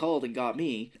 He called and got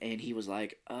me, and he was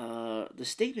like, the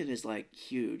statement is, like,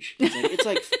 huge. He's like, it's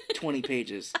like 20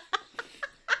 pages.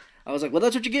 I was like, well,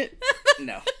 that's what you get.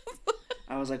 No.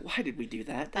 I was like, why did we do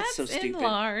that? That's so stupid.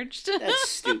 Enlarged. That's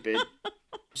stupid.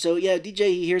 So yeah, DJ,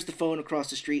 he hears the phone across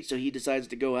the street, so he decides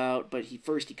to go out, but he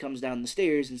comes down the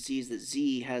stairs and sees that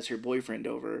Z has her boyfriend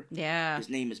over. Yeah. His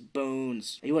name is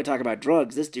Bones. You want to talk about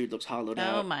drugs? This dude looks hollowed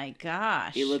out. Oh my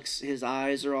gosh. His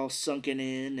eyes are all sunken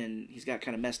in, and he's got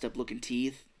kind of messed up looking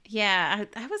teeth. Yeah,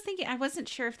 I was thinking, I wasn't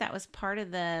sure if that was part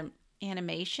of the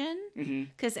animation,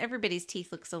 because everybody's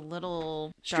teeth looks a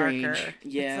little darker. Strange.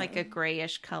 Yeah. It's like a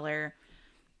grayish color.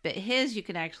 But his, you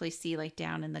could actually see like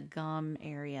down in the gum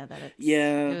area that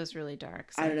it was really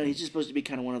dark. So I don't know. He's just supposed to be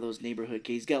kind of one of those neighborhood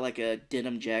kids. He's got like a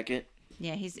denim jacket.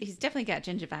 Yeah, he's definitely got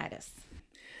gingivitis.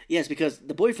 Yes, because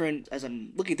the boyfriend, as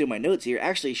I'm looking through my notes here,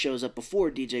 actually shows up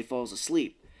before DJ falls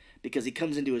asleep. Because he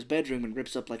comes into his bedroom and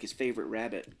rips up like his favorite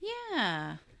rabbit.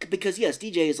 Yeah. Because yes,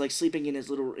 DJ is like sleeping in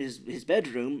his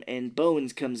bedroom, and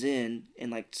Bones comes in and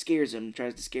like scares him,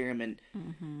 tries to scare him, and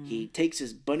he takes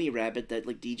his bunny rabbit that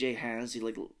like DJ has. He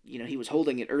like he was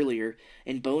holding it earlier,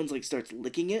 and Bones like starts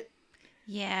licking it.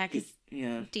 Yeah, because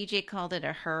Yeah. DJ called it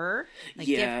a her. Like,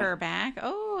 Yeah. give her back.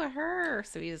 Oh, a her.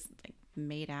 So he was like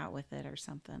made out with it or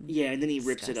something. Yeah, and then he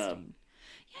rips it up. Disgusting.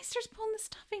 Yeah, he starts pulling the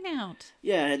stuffing out.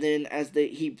 Yeah, and then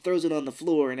he throws it on the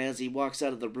floor, and as he walks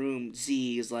out of the room,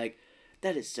 Z is like,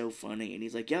 "That is so funny," and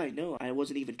he's like, "Yeah, I know. I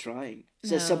wasn't even trying."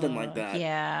 Says something like that.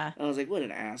 Yeah. I was like, what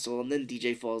an asshole. And then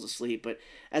DJ falls asleep. But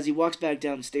as he walks back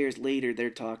downstairs later, they're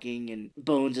talking, and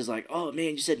Bones is like, "Oh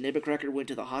man, you said Nibbercracker went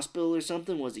to the hospital or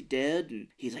something? Was he dead?" And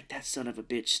he's like, "That son of a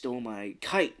bitch stole my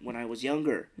kite when I was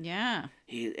younger." Yeah.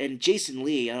 And Jason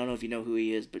Lee, I don't know if you know who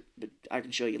he is, but I can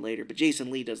show you later. But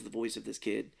Jason Lee does the voice of this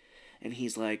kid, and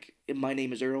he's like, "My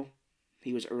name is Earl."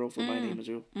 He was Earl from My Name is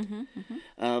Earl.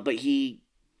 But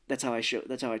that's how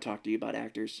I talk to you about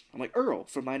actors. I'm like, Earl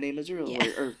from My Name is Earl, Yeah.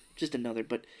 or just another.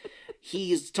 But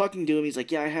he's talking to him. He's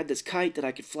like, "Yeah, I had this kite that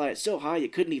I could fly it so high you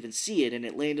couldn't even see it, and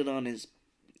it landed on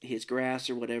his grass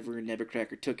or whatever, and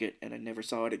Nibbercracker took it, and I never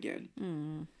saw it again."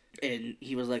 And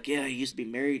he was like, "Yeah, he used to be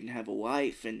married and have a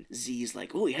wife." And Z's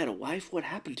like, "Oh, he had a wife? What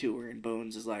happened to her?" And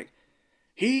Bones is like,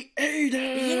 "He ate her!"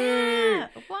 Yeah.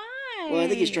 Why? Well, I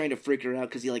think he's trying to freak her out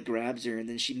because he like grabs her, and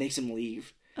then she makes him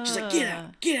leave. She's like, get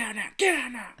out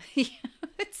now. Yeah,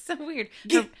 it's so weird.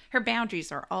 Her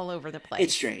boundaries are all over the place.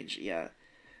 It's strange, yeah.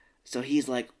 So he's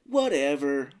like,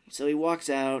 whatever. So he walks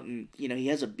out, and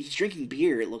he's drinking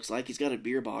beer. It looks like he's got a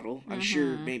beer bottle. I'm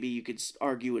sure maybe you could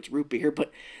argue it's root beer,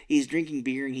 but he's drinking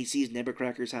beer, and he sees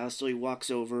Nibbercracker's house. So he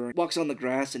walks over, walks on the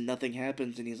grass, and nothing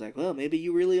happens. And he's like, "Well, maybe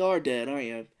you really are dead, aren't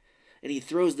you?" And he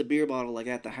throws the beer bottle like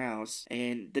at the house,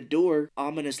 and the door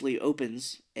ominously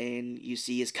opens, and you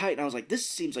see his kite. And I was like, this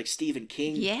seems like Stephen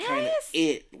King kind of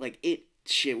it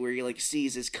shit where he like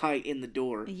sees his kite in the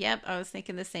door. Yep, I was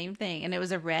thinking the same thing, and it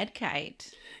was a red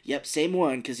kite. Yep, same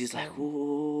one, because he's like,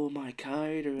 "Oh, my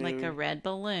kite," or like a red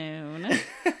balloon.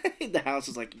 The house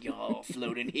is like, "Y'all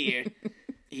floating here."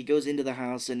 He goes into the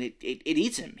house, and it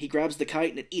eats him. He grabs the kite,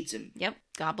 and it eats him. Yep,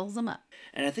 gobbles them up.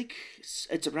 And I think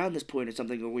it's around this point or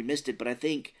something where we missed it, but I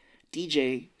think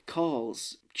DJ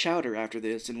calls Chowder after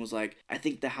this and was like, "I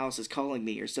think the house is calling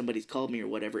me, or somebody's called me, or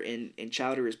whatever." And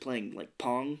Chowder is playing like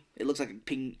Pong. It looks like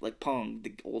Pong,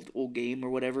 the old game or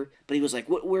whatever. But he was like,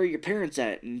 "Where are your parents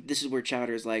at?" And this is where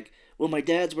Chowder's like, "Well, my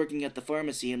dad's working at the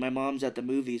pharmacy, and my mom's at the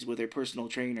movies with her personal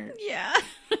trainer." Yeah.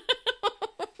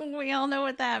 We all know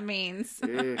what that means.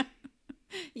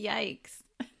 Yikes.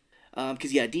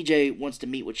 Because DJ wants to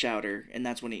meet with Chowder, and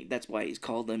that's why he's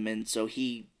called him. And so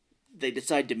they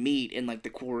decide to meet in like the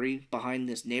quarry behind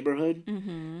this neighborhood,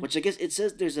 which I guess it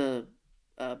says there's a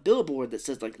billboard that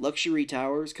says like luxury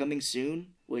towers coming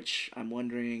soon, which I'm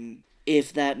wondering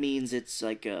if that means it's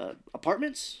like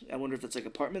apartments. I wonder if it's like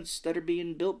apartments that are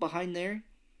being built behind there.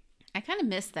 I kind of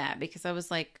missed that because I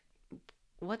was like,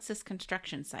 what's this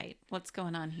construction site? What's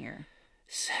going on here?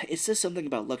 It says something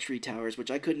about luxury towers, which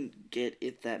I couldn't get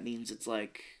if that means it's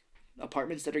like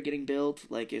apartments that are getting built,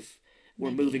 like if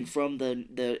we're moving from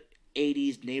the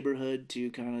 80s neighborhood to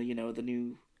kind of, the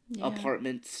new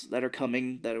apartments that are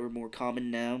coming that are more common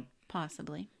now.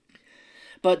 Possibly.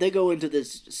 But they go into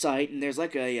this site, and there's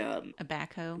like a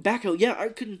backhoe. Backhoe, yeah. I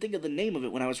couldn't think of the name of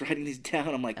it when I was writing these down.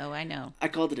 I'm like, oh, I know. I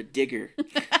called it a digger.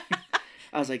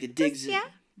 I was like, it digs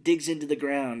into the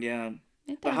ground, yeah.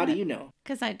 But how do you know?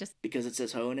 Because it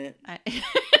says hoe in it? Yeah.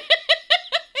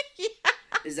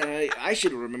 Is that I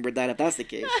should have remembered that if that's the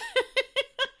case.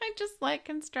 I just like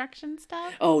construction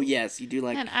stuff. Oh, yes, you do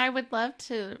like... And I would love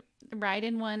to ride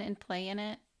in one and play in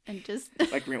it and just...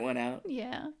 like rent one out?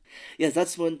 Yeah. Yes,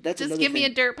 that's another just give me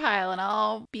a dirt pile and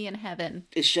I'll be in heaven.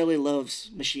 Is Shelley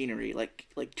loves machinery,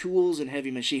 like tools and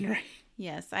heavy machinery.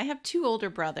 Yes, I have 2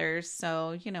 older brothers,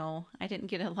 so, I didn't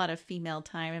get a lot of female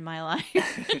time in my life.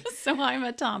 So I'm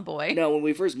a tomboy. No, when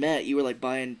we first met, you were like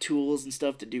buying tools and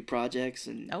stuff to do projects,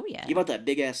 and Oh, yeah. you bought that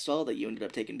big ass saw that you ended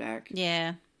up taking back.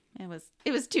 Yeah, it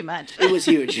was too much. It was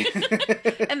huge.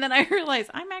 And then I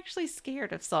realized I'm actually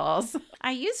scared of saws.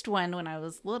 I used one when I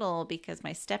was little because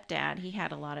my stepdad, he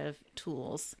had a lot of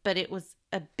tools, but it was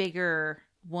a bigger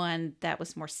one that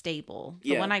was more stable.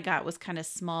 The one I got was kind of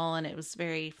small and it was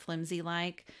very flimsy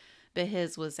like, but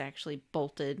his was actually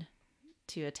bolted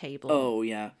to a table. Oh,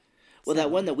 yeah. Well,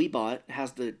 that one that we bought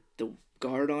has the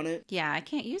guard on it. Yeah, I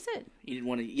can't use it. You didn't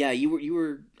want to. Yeah, you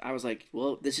were. I was like,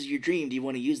 well, this is your dream. Do you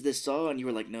want to use this saw? And you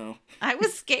were like, no. I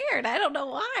was scared. I don't know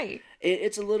why.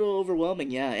 It's a little overwhelming,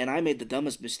 yeah. And I made the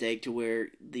dumbest mistake to where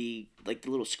the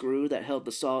little screw that held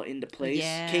the saw into place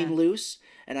came loose,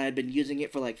 and I had been using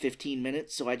it for like 15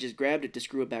 minutes, so I just grabbed it to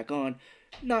screw it back on,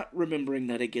 not remembering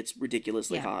that it gets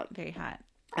ridiculously hot. Very hot.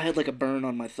 I had like a burn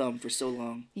on my thumb for so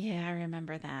long. Yeah, I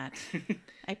remember that.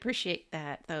 I appreciate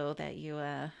that though, that you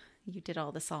did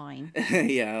all the sawing.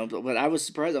 Yeah, but I was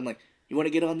surprised. I'm like, you want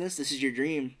to get on this? This is your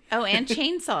dream. Oh, and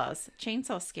chainsaws.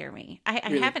 Chainsaws scare me. I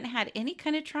Really? haven't had any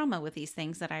kind of trauma with these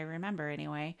things that I remember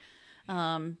anyway.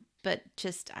 But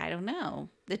just, I don't know.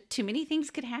 Too many things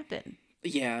could happen.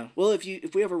 Yeah. Well, if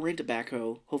we ever rent a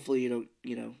backhoe, hopefully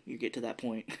you get to that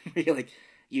point where you're like,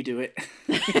 you do it.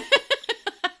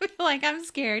 Like, I'm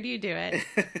scared, you do it.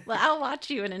 Well, I'll watch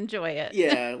you and enjoy it.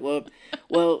 Yeah,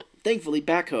 well, thankfully,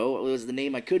 Backhoe was the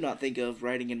name I could not think of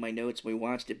writing in my notes when we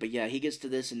watched it. But yeah, he gets to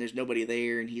this and there's nobody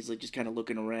there, and he's like just kind of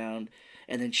looking around.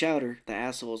 And then Chowder, the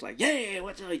asshole, is like, yeah,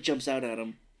 what's up? He jumps out at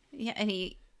him. Yeah, and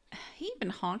he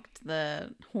even honked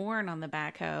the horn on the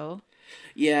backhoe.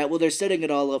 Yeah, well, they're setting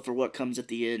it all up for what comes at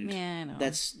the end. Yeah, I know.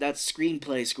 That's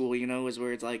screenplay school, is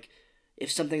where it's like, if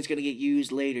something's going to get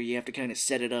used later, you have to kind of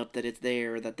set it up that it's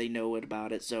there, or that they know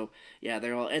about it. So, yeah,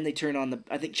 they turn on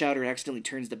I think Chowder accidentally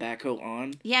turns the backhoe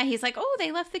on. Yeah, he's like, oh,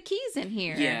 they left the keys in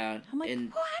here. Yeah. I'm like,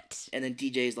 what? And then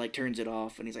DJ's like, turns it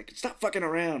off, and he's like, stop fucking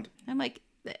around. I'm like,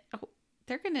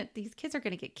 these kids are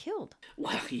going to get killed.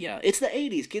 Well, yeah, it's the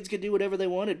 80s. Kids could do whatever they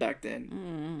wanted back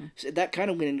then. So that kind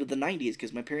of went into the 90s,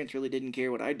 because my parents really didn't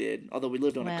care what I did, although we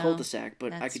lived on a cul-de-sac,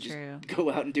 but I could just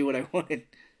go out and do what I wanted.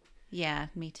 Yeah,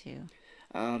 me too.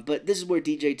 But this is where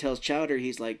DJ tells Chowder,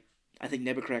 he's like, I think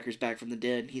Nebuchadnezzar's back from the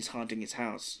dead. He's haunting his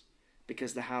house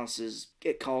because the house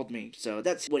it called me. So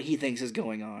that's what he thinks is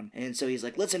going on. And so he's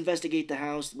like, let's investigate the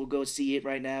house. We'll go see it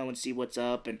right now and see what's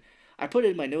up. And I put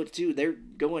it in my notes too. They're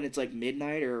going, it's like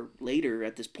midnight or later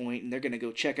at this point, and they're going to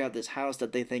go check out this house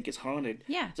that they think is haunted.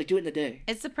 Yeah. It's like, do it in the day.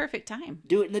 It's the perfect time.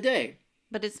 Do it in the day.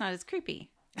 But it's not as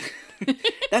creepy.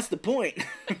 That's the point.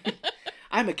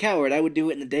 I'm a coward. I would do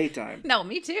it in the daytime. No,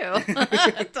 me too.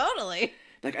 Totally.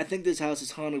 Like, I think this house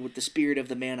is haunted with the spirit of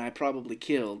the man I probably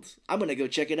killed. I'm going to go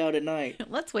check it out at night.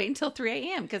 Let's wait until 3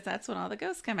 a.m. because that's when all the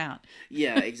ghosts come out.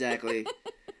 Yeah, exactly.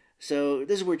 So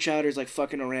this is where Chowder's like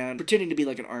fucking around, pretending to be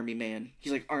like an army man.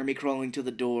 He's like army crawling to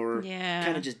the door. Yeah.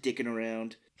 Kind of just dicking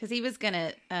around. Because he was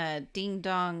going to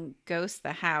ding-dong ghost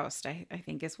the house, I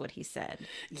think is what he said.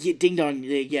 Yeah, ding-dong,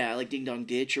 yeah, like ding-dong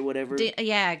ditch or whatever.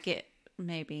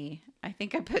 Maybe. I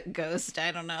think I put ghost.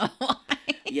 I don't know why.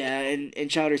 Yeah, and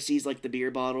Chowder sees like the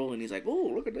beer bottle and he's like,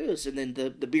 oh, look at this. And then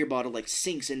the beer bottle like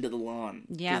sinks into the lawn.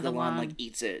 Yeah, the lawn like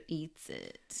eats it.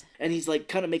 And he's like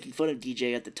kind of making fun of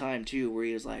DJ at the time too, where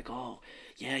he was like, oh,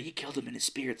 yeah, you killed him and his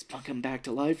spirit's come back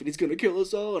to life and he's going to kill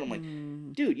us all. And I'm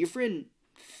like, dude, your friend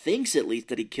thinks at least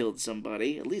that he killed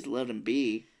somebody. At least let him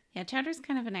be. Yeah, Chowder's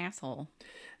kind of an asshole.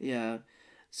 Yeah.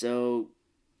 So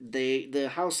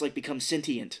the house like becomes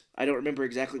sentient. I don't remember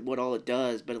exactly what all it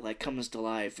does, but it like comes to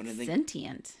life, and I think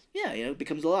sentient. Yeah, it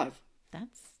becomes alive.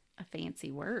 That's a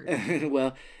fancy word.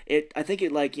 Well, I think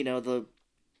it like the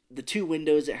 2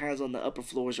 windows it has on the upper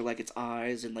floors are like its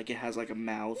eyes, and like it has like a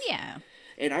mouth. Yeah.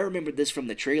 And I remembered this from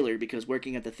the trailer because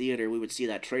working at the theater, we would see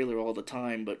that trailer all the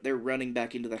time, but they're running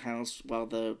back into the house while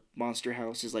the monster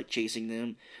house is like chasing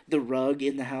them. The rug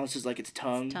in the house is like its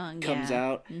tongue comes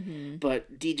out. Mm-hmm.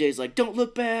 But DJ's like, don't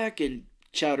look back. And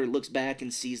Chowder looks back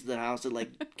and sees the house. It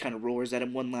like kind of roars at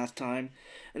him one last time.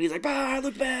 And he's like, bah,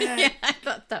 look back. Yeah, I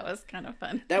thought that was kind of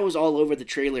fun. That was all over the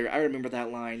trailer. I remember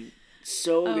that line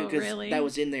because really? That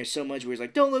was in there so much where he's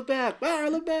like, don't look back. Bah,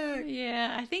 look back.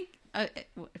 Yeah, I think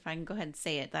if I can go ahead and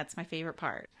say it, that's my favorite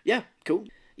part. Yeah, cool.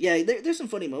 Yeah, there's some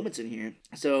funny moments in here.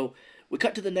 So we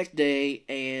cut to the next day,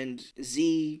 and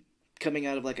Z coming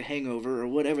out of like a hangover or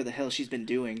whatever the hell she's been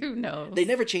doing. Who knows? They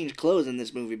never change clothes in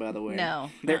this movie, by the way. No.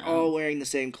 They're all wearing the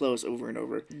same clothes over and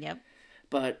over. Yep.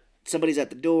 But somebody's at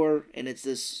the door, and it's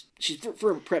this... She's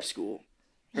for a prep school.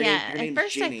 Yeah, her at name's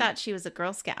first I Ginny. thought she was a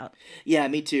Girl Scout. Yeah,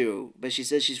 me too. But she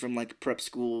says she's from like prep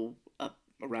school up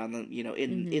around the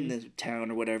in the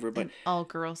town or whatever. But An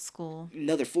all-girls school.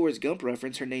 another Forrest Gump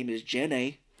reference. Her name is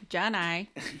Jenny.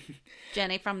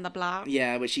 Jenny from the block.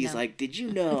 Yeah, but she's No. like, did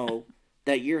you know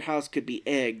that your house could be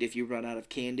egged if you run out of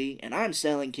candy? And I'm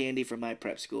selling candy from my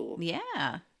prep school.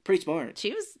 Yeah. Pretty smart.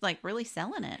 She was like really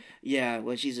selling it. Yeah,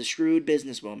 well, she's a shrewd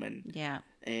businesswoman. Yeah.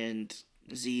 And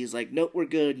Z's like, nope, we're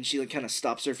good. And she like kind of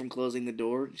stops her from closing the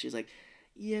door. And she's like,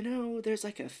 there's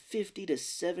like a 50 to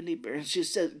 70. She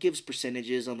says, gives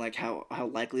percentages on like how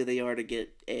likely they are to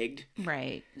get egged.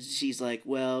 Right. She's like,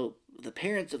 well, the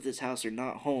parents of this house are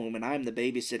not home, and I'm the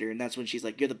babysitter. And that's when she's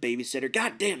like, you're the babysitter.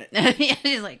 God damn it. Yeah,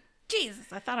 she's like,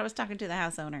 Jesus, I thought I was talking to the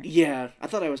house owner. Yeah, I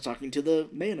thought I was talking to the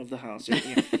man of the house.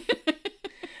 Yeah.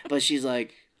 But she's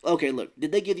like, okay, look,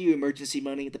 did they give you emergency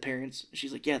money, the parents?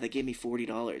 She's like, yeah, they gave me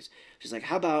 $40. She's like,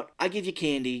 how about I give you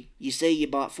candy, you say you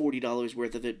bought $40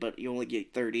 worth of it, but you only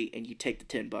get 30 and you take the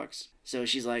 $10. So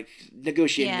she's like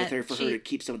negotiating with her for her to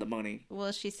keep some of the money.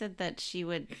 Well, she said that she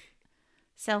would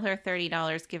sell her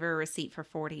 $30, give her a receipt for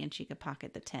 40, and she could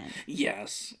pocket the 10.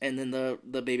 Yes. And then the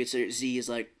babysitter Z is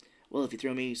like, well, if you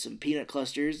throw me some peanut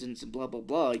clusters and some blah blah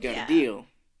blah, you got a deal.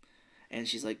 And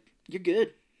she's like, you're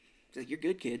good. She's like, you're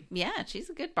good, kid. Yeah, she's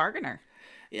a good bargainer.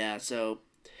 Yeah, so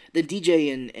the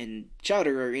DJ and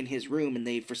Chowder are in his room, and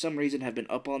they, for some reason, have been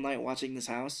up all night watching this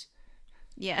house.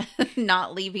 Yeah,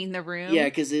 not leaving the room. Yeah,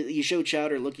 because you show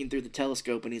Chowder looking through the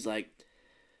telescope, and he's like,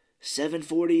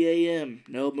 7:40 a.m.,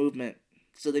 no movement.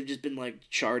 So they've just been, like,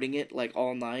 charting it, like,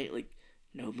 all night, like,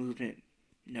 no movement,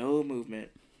 no movement.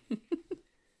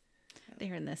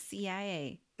 They're in the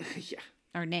CIA. Yeah.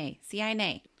 Or nay,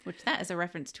 CIA, which that is a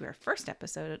reference to our first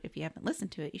episode. If you haven't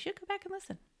listened to it, you should go back and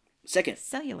listen. Second.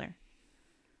 Cellular.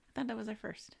 I thought that was our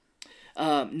first.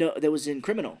 No, that was in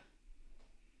Criminal.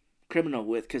 Criminal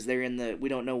because they're in we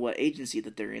don't know what agency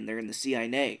that they're in. They're in the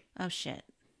CIA. Oh, shit.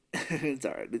 It's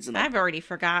all right. I've already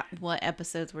forgot what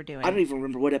episodes we're doing. I don't even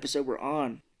remember what episode we're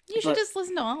on. You should just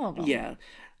listen to all of them. Yeah,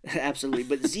 absolutely.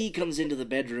 But Z comes into the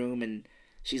bedroom and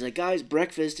she's like, guys,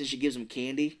 breakfast, and she gives him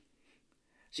candy.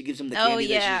 She gives him the candy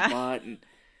that she's bought, and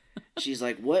she's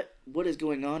like, what is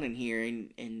going on in here?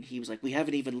 And he was like, we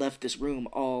haven't even left this room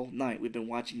all night. We've been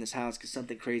watching this house because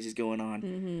something crazy is going on.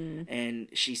 Mm-hmm. And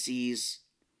she sees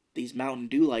these Mountain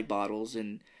Dew-like bottles,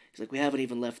 and he's like, we haven't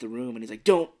even left the room. And he's like,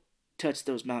 don't touch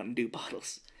those Mountain Dew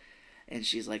bottles. And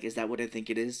she's like, is that what I think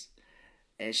it is?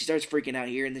 And she starts freaking out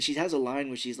here, and then she has a line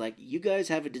where she's like, you guys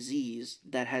have a disease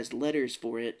that has letters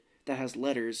for it, that has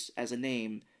letters as a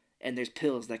name, and there's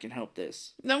pills that can help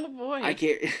this. No, boy. I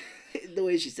can't... The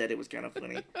way she said it was kind of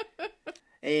funny.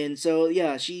 And so,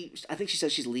 yeah, I think she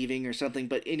says she's leaving or something,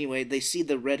 but anyway, they see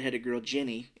the redheaded girl,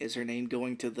 Jenny, is her name,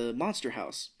 going to the monster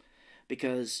house.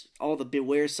 Because all the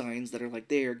beware signs that are like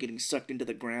there are getting sucked into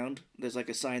the ground. There's like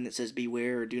a sign that says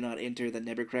beware or do not enter that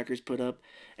Nebbercrackers put up,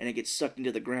 and it gets sucked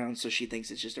into the ground, so she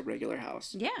thinks it's just a regular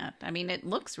house. Yeah, I mean, it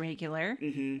looks regular.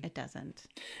 Mm-hmm. It doesn't.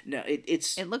 No,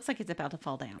 it looks like it's about to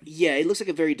fall down. Yeah, it looks like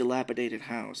a very dilapidated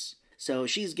house. So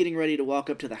she's getting ready to walk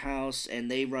up to the house, and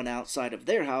they run outside of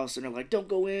their house, and are like, don't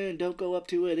go in, don't go up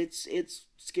to it, it's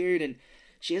scared. And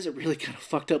she has a really kind of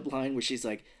fucked up line where she's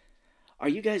like, are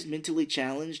you guys mentally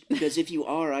challenged? Because if you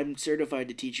are, I'm certified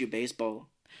to teach you baseball.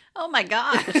 Oh my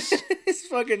gosh. It's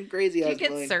fucking crazy. Did you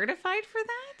get certified for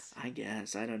that? I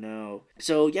guess. I don't know.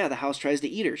 So, yeah, the house tries to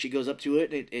eat her. She goes up to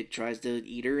it, and it tries to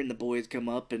eat her, and the boys come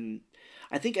up, and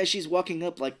I think as she's walking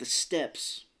up, like, the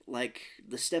steps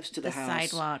to the house. The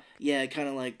sidewalk. Yeah, it kind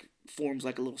of, like, forms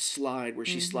like a little slide where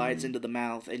she slides into the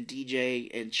mouth, and DJ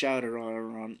and Chowder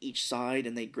are on each side,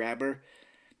 and they grab her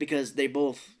because they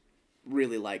both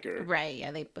really like her. Right, yeah,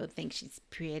 they both think she's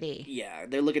pretty. Yeah,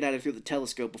 they're looking at her through the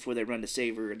telescope before they run to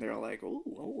save her, and they're all like,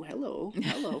 oh, hello.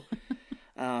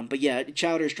 But yeah,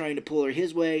 Chowder's trying to pull her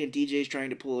his way, and DJ's trying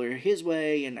to pull her his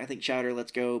way, and I think Chowder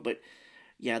lets go, but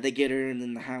yeah, they get her, and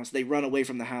then they run away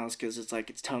from the house, because it's like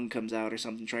its tongue comes out or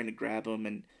something, trying to grab them,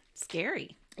 and...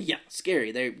 Scary. Yeah,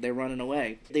 scary. They're running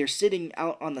away. They're sitting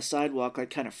out on the sidewalk,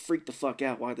 like, kind of freaked the fuck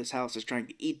out while this house is trying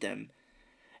to eat them.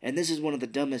 And this is one of the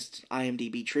dumbest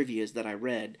IMDb trivias that I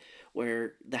read,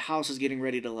 where the house is getting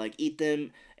ready to, like, eat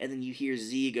them, and then you hear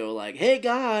Z go, like, hey,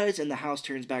 guys, and the house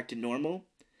turns back to normal.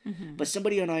 Mm-hmm. But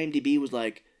somebody on IMDb was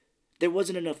like, there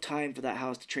wasn't enough time for that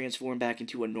house to transform back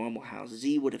into a normal house.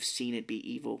 Z would have seen it be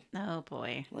evil. Oh,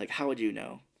 boy. Like, how would you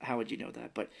know? How would you know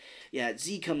that? But, yeah,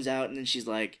 Z comes out, and then she's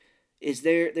like,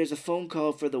 there's a phone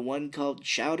call for the one called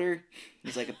Chowder?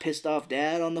 He's like a pissed off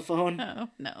dad on the phone. Oh,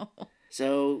 no.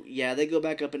 So, yeah, they go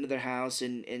back up into their house,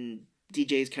 and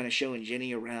DJ's kind of showing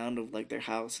Jenny around of, like, their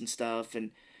house and stuff,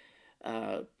 and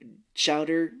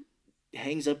Chowder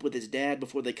hangs up with his dad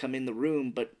before they come in the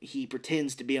room, but he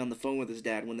pretends to be on the phone with his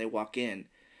dad when they walk in.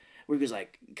 Where he was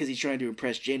like, because he's trying to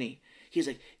impress Jenny. He's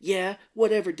like, yeah,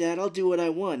 whatever, Dad, I'll do what I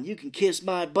want. You can kiss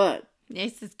my butt.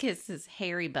 It's his kiss his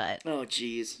hairy butt. Oh,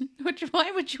 jeez.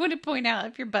 Why would you want to point out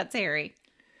if your butt's hairy?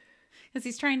 Because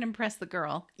he's trying to impress the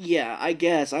girl. Yeah, I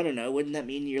guess. I don't know. Wouldn't that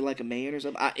mean you're like a man or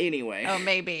something? Anyway. Oh,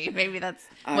 maybe. Maybe that's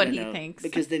what he thinks.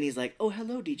 Because then he's like, oh,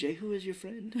 hello, DJ. Who is your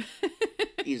friend?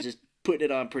 He's just putting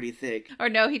it on pretty thick. Or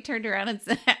no, he turned around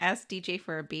and asked DJ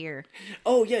for a beer.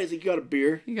 Oh, yeah. He's like, you got a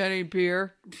beer? You got any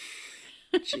beer?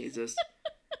 Jesus.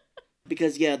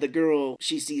 Because, yeah, the girl,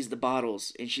 she sees the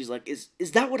bottles, and she's like,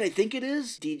 is that what I think it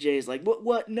is? DJ's like,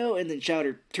 what? No. And then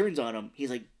Chowder turns on him. He's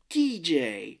like,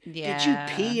 DJ, yeah. Did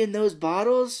you pee in those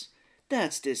bottles?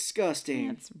 That's disgusting.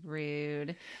 That's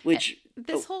rude. Which...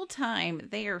 This whole time,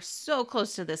 they are so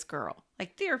close to this girl.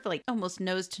 Like, they're like almost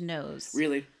nose to nose.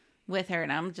 Really? With her,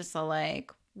 and I'm just all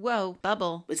like, whoa,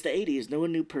 bubble. It's the 80s. No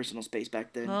one knew personal space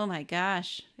back then. Oh, my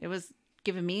gosh. It was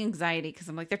giving me anxiety, because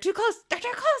I'm like, they're too close. They're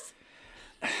too close.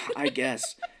 I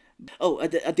guess. Oh,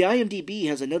 the IMDb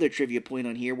has another trivia point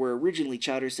on here where originally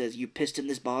Chowder says you pissed in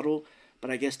this bottle, but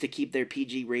I guess to keep their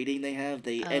PG rating they have,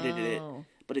 they edited it.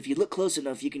 But if you look close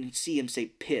enough, you can see him say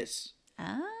piss.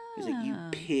 Oh. He's like, you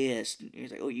pissed. And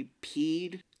he's like, oh, you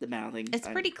peed? The mouthing. It's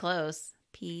pretty close.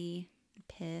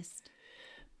 Pissed.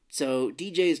 So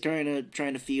DJ is trying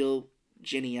to feel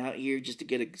Jenny out here just to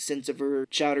get a sense of her.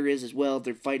 Chowder is as well.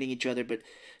 They're fighting each other, but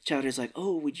Chowder's like,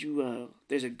 oh, would you,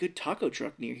 there's a good taco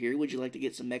truck near here. Would you like to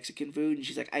get some Mexican food? And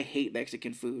she's like, I hate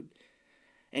Mexican food.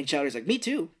 And Chowder's like, me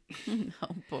too.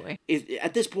 Oh, boy.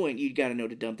 At this point, you got to know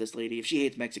to dump this lady. If she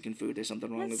hates Mexican food, there's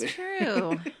something wrong with her. That's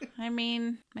true. I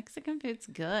mean, Mexican food's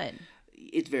good.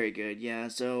 It's very good, yeah.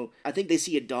 So I think they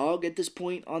see a dog at this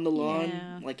point on the lawn.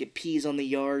 Yeah. Like it pees on the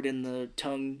yard and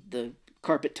the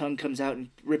carpet tongue comes out and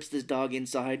rips this dog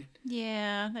inside.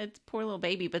 Yeah, that's poor little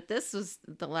baby. But this was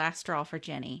the last straw for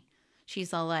Jenny.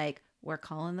 She's all like, we're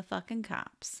calling the fucking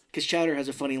cops. Because Chowder has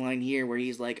a funny line here where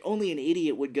he's like, only an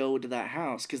idiot would go to that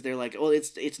house. Because they're like, oh,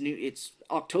 it's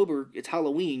October, it's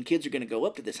Halloween, kids are going to go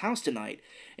up to this house tonight.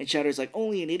 And Chowder's like,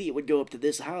 only an idiot would go up to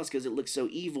this house because it looks so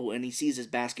evil. And he sees his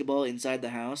basketball inside the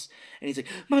house. And he's like,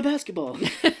 my basketball.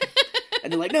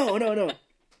 And they're like, no.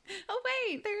 Oh,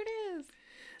 wait, there it is.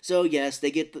 So, yes,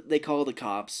 they call the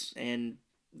cops. And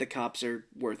the cops are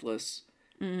worthless.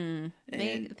 Mm.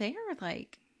 They are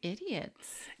like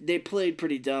idiots. They played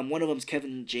pretty dumb. One of them's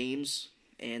Kevin James,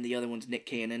 and the other one's Nick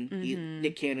Cannon. Mm-hmm.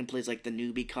 Nick Cannon plays like the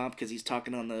newbie cop because he's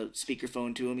talking on the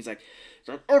speakerphone to him. He's like,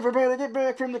 everybody get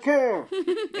back from the car.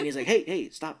 And he's like, hey,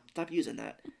 stop using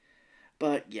that.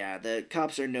 But yeah, the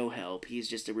cops are no help. He's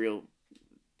just a real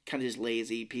kind of just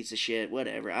lazy piece of shit,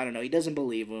 whatever. I don't know. He doesn't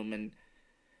believe him, and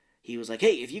he was like,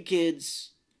 hey, if you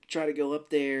kids try to go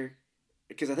up there,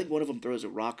 because I think one of them throws a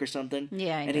rock or something.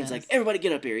 Yeah, and he's like, everybody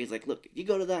get up here. He's like, look, if you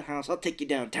go to that house, I'll take you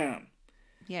downtown.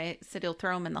 Yeah, it said he'll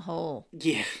throw him in the hole.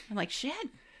 Yeah. I'm like, shit.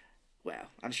 Well,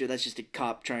 I'm sure that's just a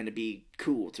cop trying to be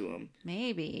cool to him.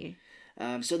 Maybe.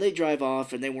 So they drive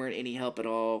off, and they weren't any help at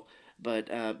all.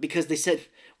 But because they said,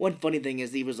 one funny thing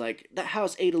is he was like, that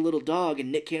house ate a little dog, and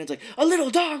Nick Cannon's like, a little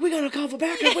dog? We gotta call for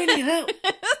backup, we need help.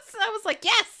 I was like,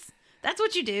 yes. That's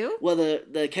what you do. Well,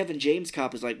 the Kevin James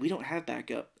cop is like, we don't have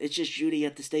backup. It's just Judy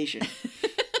at the station.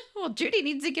 Well, Judy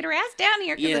needs to get her ass down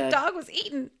here because the dog was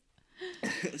eaten.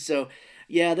 So,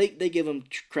 yeah, they give him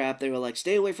crap. They were like,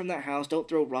 stay away from that house. Don't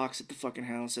throw rocks at the fucking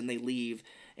house. And they leave.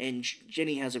 And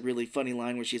Jenny has a really funny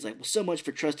line where she's like, well, so much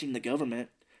for trusting the government.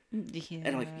 Yeah. And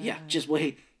I'm like, yeah, just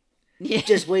wait. Yeah.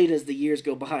 Just wait as the years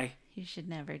go by. You should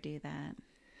never do that.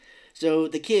 So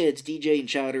the kids, DJ and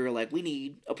Chowder, are like, we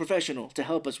need a professional to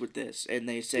help us with this. And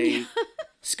they say,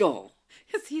 Skull.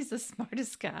 Because he's the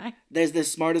smartest guy. There's the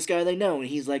smartest guy they know. And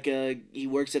he's like he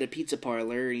works at a pizza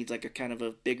parlor. And he's like a kind of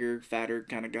a bigger, fatter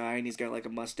kind of guy. And he's got like a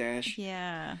mustache.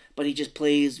 Yeah. But he just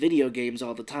plays video games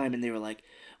all the time. And they were like,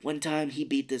 one time he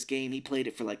beat this game. He played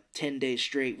it for like 10 days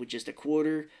straight with just a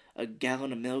quarter, a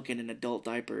gallon of milk, and an adult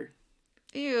diaper.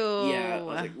 Ew. Yeah, I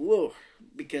was like, whoa.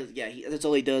 Because, yeah, that's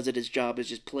all he does at his job is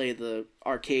just play the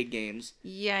arcade games.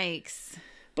 Yikes.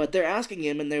 But they're asking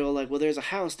him, and they were like, well, there's a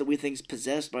house that we think's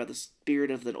possessed by the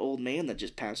spirit of an old man that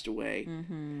just passed away.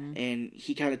 Mm-hmm. And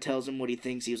he kind of tells him what he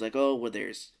thinks. He was like, oh, well,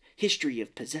 there's history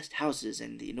of possessed houses,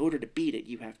 and in order to beat it,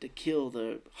 you have to kill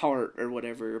the heart or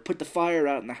whatever, or put the fire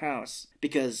out in the house.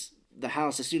 Because the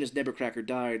house, as soon as Nebuchadnezzar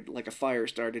died, like a fire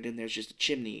started, and there's just a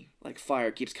chimney. Like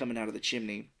fire keeps coming out of the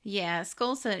chimney. Yeah,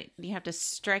 Skull said you have to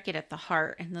strike it at the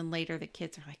heart, and then later the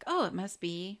kids are like, oh, it must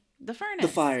be The furnace.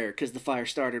 The fire, because the fire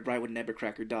started right when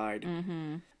Nebuchadnezzar died.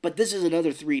 Mm-hmm. But this is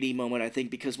another 3D moment, I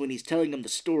think, because when he's telling them the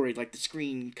story, like, the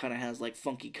screen kind of has, like,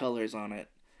 funky colors on it.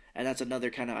 And that's another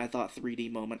kind of, I thought,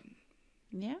 3D moment.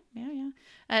 Yeah.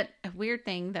 A weird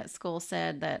thing that Skull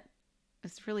said that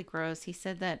is really gross. He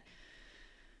said that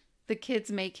the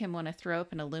kids make him want to throw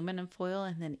up an aluminum foil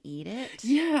and then eat it.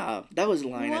 Yeah, that was a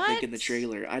line, I think, What? in the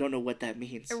trailer. I don't know what that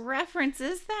means. A reference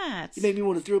is that? You made me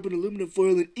want to throw up an aluminum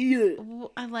foil and eat it.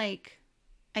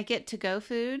 I get to-go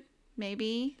food,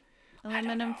 maybe.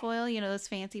 Aluminum foil, you know, those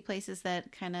fancy places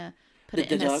that kind of put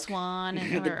it in a swan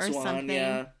or something.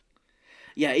 Yeah.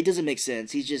 Yeah, it doesn't make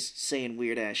sense. He's just saying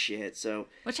weird-ass shit, so...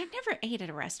 Which I've never ate at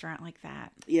a restaurant like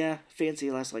that. Yeah,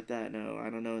 fancy less like that. No, I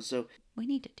don't know. So... We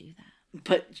need to do that.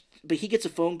 But he gets a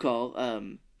phone call.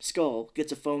 Skull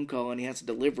gets a phone call and he has a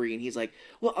delivery and he's like,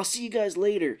 "Well, I'll see you guys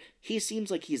later." He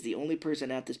seems like he's the only person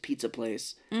at this pizza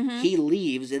place. Mm-hmm. He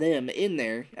leaves them in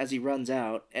there as he runs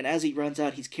out, and as he runs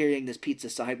out, he's carrying this pizza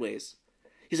sideways.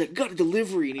 He's like, "Got a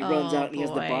delivery," and he runs out and he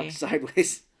has the box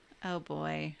sideways. Oh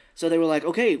boy. So they were like,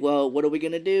 "Okay, well, what are we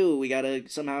gonna do? We gotta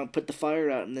somehow put the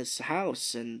fire out in this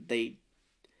house," and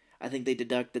I think they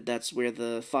deduct that that's where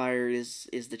the fire is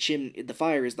the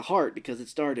fire is the heart because it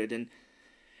started. And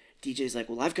DJ's like,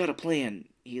 "Well, I've got a plan."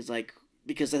 He's like,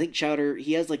 because I think Chowder,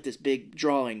 he has like this big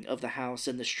drawing of the house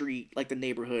and the street, like the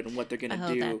neighborhood and what they're going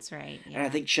to do. Oh, that's right. Yeah. And I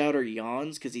think Chowder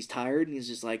yawns because he's tired and he's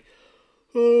just like,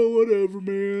 "Oh, whatever,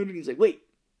 man." And he's like, "Wait,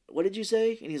 what did you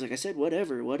say?" And he's like, "I said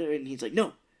whatever. And he's like,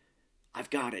 "No,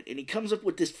 I've got it." And he comes up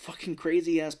with this fucking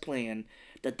crazy ass plan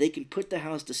that they can put the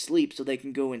house to sleep so they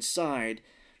can go inside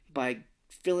by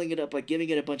filling it up, like giving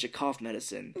it a bunch of cough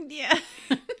medicine. Yeah.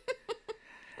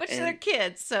 Which they're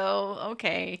kids, so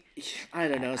okay. I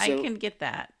don't know. I can get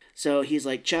that. So he's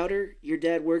like, "Chowder, your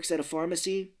dad works at a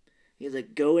pharmacy." He's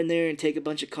like, "Go in there and take a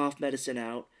bunch of cough medicine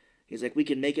out." He's like, "We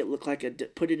can make it look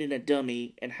like put it in a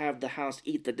dummy and have the house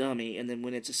eat the dummy, and then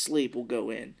when it's asleep, we'll go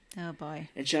in." Oh boy.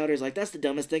 And Chowder's like, "That's the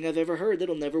dumbest thing I've ever heard.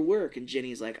 That'll never work." And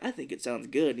Jenny's like, "I think it sounds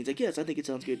good." And he's like, "Yes, I think it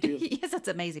sounds good too." Yes, that's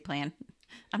an amazing plan.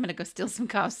 I'm gonna go steal some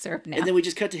cough syrup now. And then we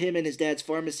just cut to him in his dad's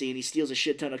pharmacy, and he steals a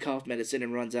shit ton of cough medicine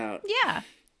and runs out. Yeah.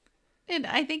 And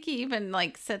I think he even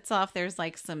like sets off. There's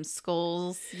like some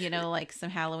skulls, you know, like some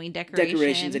Halloween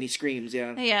decorations, and he screams.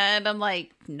 Yeah. Yeah, and I'm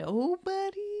like,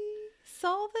 nobody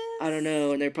saw this. I don't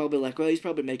know, and they're probably like, "Well, he's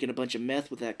probably making a bunch of meth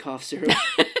with that cough syrup."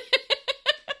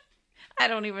 I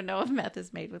don't even know if meth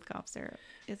is made with cough syrup.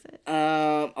 Is it?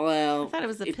 Well, I thought it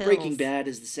was the if pills. Breaking Bad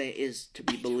is to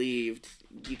be believed,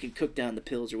 you can cook down the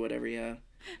pills or whatever. Yeah.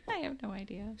 I have no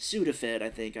idea. Sudafed,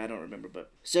 I think. I don't remember, but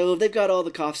so they've got all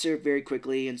the cough syrup very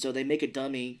quickly, and so they make a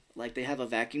dummy. Like they have a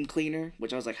vacuum cleaner,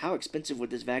 which I was like, how expensive would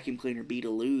this vacuum cleaner be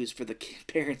to lose for the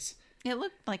parents? It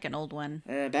looked like an old one.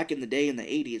 Back in the day, in the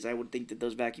 80s, I would think that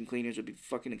those vacuum cleaners would be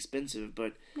fucking expensive,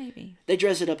 but maybe they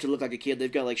dress it up to look like a kid.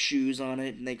 They've got like shoes on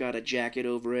it, and they got a jacket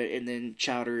over it, and then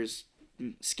Chowder's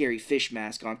scary fish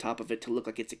mask on top of it to look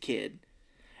like it's a kid.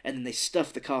 And then they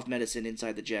stuff the cough medicine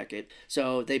inside the jacket.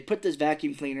 So they put this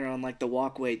vacuum cleaner on like the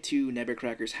walkway to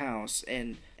Nebuchadnezzar's house,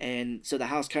 and so the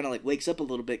house kind of like wakes up a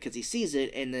little bit because he sees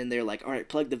it, and then they're like, "All right,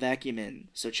 plug the vacuum in."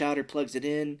 So Chowder plugs it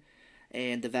in,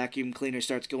 and the vacuum cleaner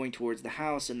starts going towards the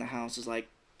house, and the house is like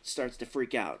starts to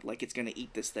freak out, like it's gonna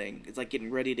eat this thing. It's like getting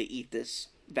ready to eat this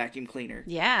vacuum cleaner.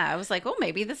 Yeah, I was like, oh,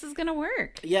 maybe this is gonna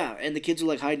work. Yeah, and the kids are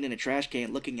like hiding in a trash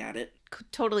can looking at it.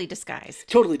 Totally disguised.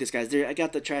 Totally disguised. I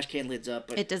got the trash can lids up.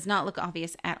 But... It does not look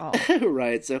obvious at all.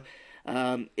 Right, so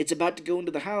it's about to go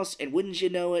into the house, and wouldn't you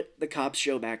know it, the cops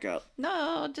show back up.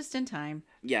 No, just in time.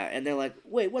 Yeah, and they're like,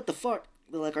 "Wait, what the fuck?"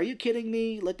 They're like, "Are you kidding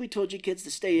me? Like, we told you kids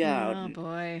to stay out." Oh,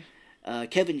 boy.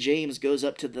 Kevin James goes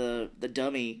up to the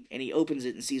dummy, and he opens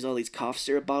it and sees all these cough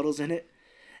syrup bottles in it.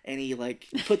 And he, like,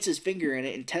 puts his finger in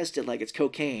it and tests it like it's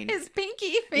cocaine. His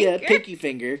pinky finger? Yeah, pinky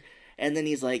finger. And then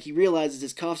he's like, he realizes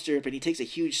it's cough syrup, and he takes a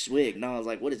huge swig. And I was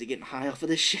like, what, is he getting high off of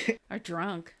this shit? Or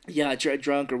drunk. Yeah,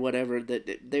 drunk or whatever.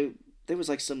 There was,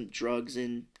 like, some drugs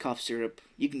in cough syrup.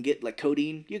 You can get, like,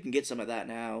 codeine. You can get some of that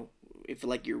now if,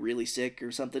 like, you're really sick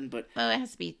or something. But well, it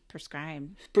has to be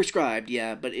prescribed. Prescribed,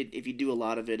 yeah. But if you do a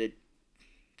lot of it, it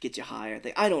gets you high, I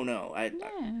think. I don't know.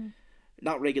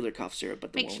 Not regular cough syrup,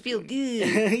 but the makes one you feel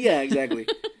good. Yeah, exactly.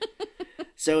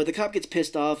 So the cop gets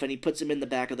pissed off, and he puts him in the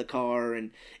back of the car,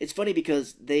 and it's funny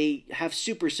because they have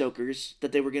super soakers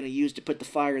that they were going to use to put the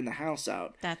fire in the house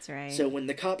out. That's right. So when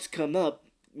the cops come up,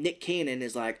 Nick Cannon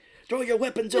is like, "Throw your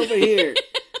weapons over here!"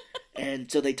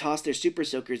 And so they toss their super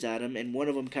soakers at him, and one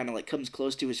of them kind of like comes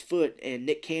close to his foot, and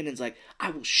Nick Cannon's like,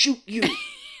 "I will shoot you,"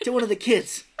 to one of the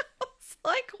kids. It's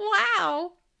like,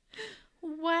 wow.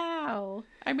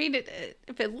 I mean,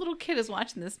 if a little kid is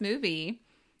watching this movie,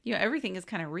 everything is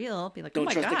kind of real. Be like, Don't oh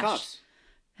my trust gosh, the cops.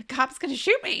 the cop's gonna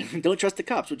shoot me. Don't trust the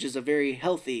cops, which is a very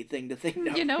healthy thing to think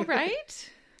of. Right?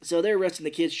 So they're arresting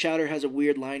the kids. Chowder has a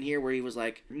weird line here where he was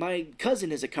like, my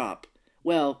cousin is a cop.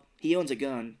 Well, he owns a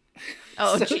gun.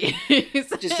 Oh,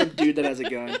 jeez. Just some dude that has a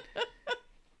gun.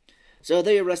 So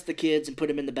they arrest the kids and put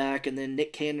them in the back, and then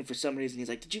Nick Cannon, for some reason, he's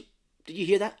like, did you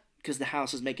hear that? Because the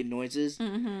house is making noises.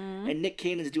 Mm-hmm. And Nick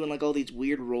Cannon's doing like all these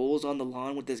weird rolls on the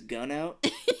lawn with this gun out.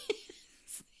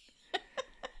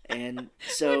 And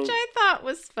so, which I thought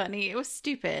was funny. It was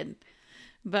stupid.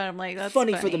 But I'm like, that's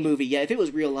funny for the movie. Yeah, if it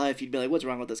was real life, you'd be like, what's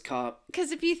wrong with this cop?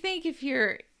 Because if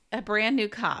you're a brand new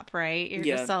cop, right? You're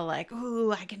just all like,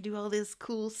 ooh, I can do all this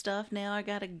cool stuff now. I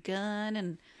got a gun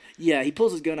and... Yeah, he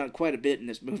pulls his gun out quite a bit in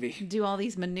this movie. Do all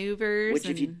these maneuvers. Which,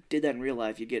 if you did that in real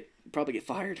life, you'd probably get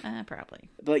fired. Probably.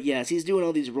 But yes, he's doing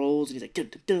all these rolls, and he's like, dun,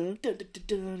 dun, dun, dun, dun, dun,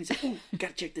 dun. He's like, oh,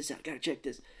 gotta check this out, gotta check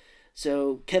this.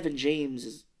 So Kevin James,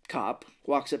 is cop,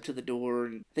 walks up to the door,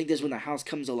 and I think that's when the house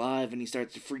comes alive, and he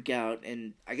starts to freak out,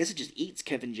 and I guess it just eats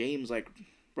Kevin James, like,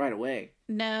 right away.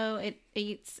 No, it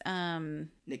eats,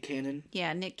 Nick Cannon?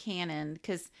 Yeah, Nick Cannon,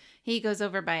 because he goes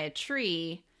over by a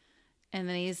tree, and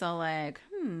then he's all like,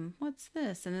 what's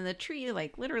this? And then the tree,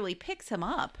 like, literally picks him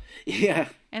up. Yeah.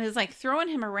 And is, like, throwing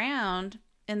him around.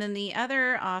 And then the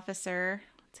other officer,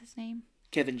 what's his name?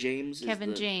 Kevin James.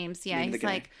 Kevin James, yeah. He's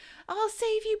like, I'll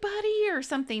save you, buddy, or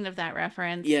something of that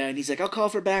reference. Yeah, and he's like, I'll call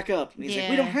for backup. And he's like,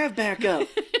 we don't have backup.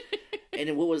 And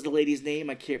then what was the lady's name?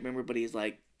 I can't remember, but he's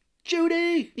like,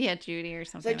 Judy! Yeah, Judy or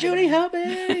something. He's like, Judy, help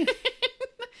me!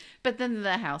 But then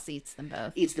the house eats them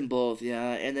both. Eats them both,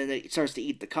 yeah. And then it starts to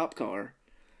eat the cop car.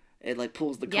 It, like,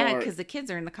 pulls the car. Yeah, because the kids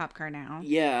are in the cop car now.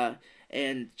 Yeah,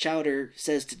 and Chowder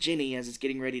says to Ginny as it's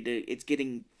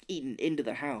getting eaten into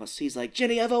the house, he's like,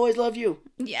 Ginny, I've always loved you.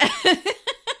 Yeah.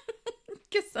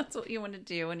 Because that's what you want to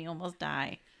do when you almost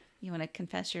die. You want to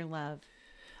confess your love.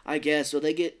 I guess. So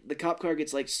the cop car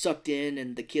gets, like, sucked in,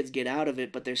 and the kids get out of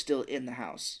it, but they're still in the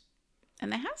house.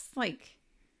 And the house, like,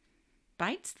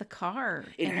 bites the car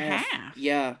in half.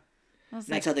 Yeah.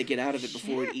 That's how they get out of it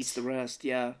before it eats the rest.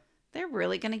 Yeah. They're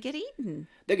really going to get eaten.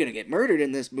 They're going to get murdered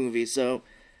in this movie. So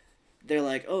they're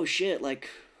like, oh shit, like,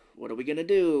 what are we going to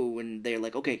do? And they're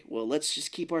like, okay, well, let's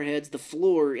just keep our heads. The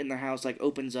floor in the house, like,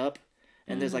 opens up.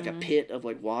 And there's, like, a pit of,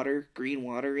 like, water, green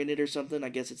water in it or something. I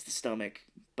guess it's the stomach.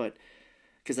 But...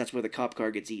 because that's where the cop car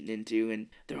gets eaten into, and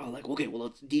they're all like, okay,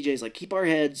 well, DJ's like, keep our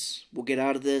heads, we'll get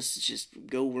out of this, just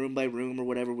go room by room or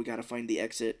whatever, we gotta find the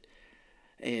exit.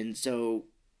 And so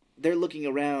they're looking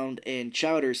around, and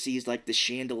Chowder sees, like, the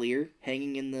chandelier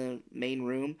hanging in the main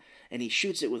room, and he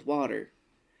shoots it with water.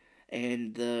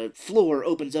 And the floor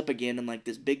opens up again, and, like,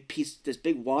 this big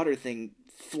water thing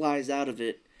flies out of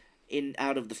it,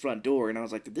 out of the front door, and I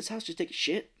was like, did this house just take a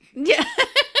shit? Yeah.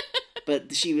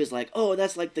 But she was like, oh,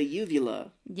 that's like the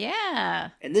uvula. Yeah.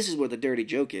 And this is where the dirty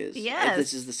joke is. Yes. If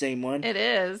this is the same one. It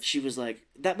is. She was like,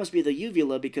 that must be the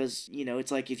uvula because, you know,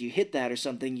 it's like if you hit that or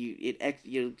something,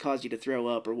 it'll cause you to throw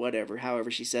up or whatever, however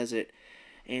she says it.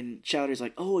 And Chowder's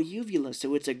like, oh, a uvula,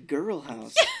 so it's a girl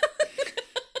house.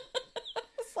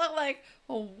 So like,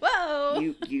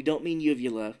 whoa. You don't mean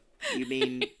uvula. You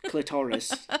mean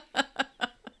clitoris.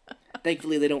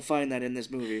 Thankfully, they don't find that in this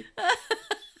movie.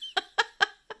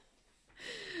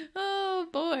 Oh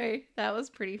boy, that was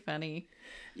pretty funny.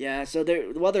 Yeah, so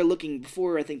while they're looking,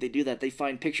 before I think they do that, they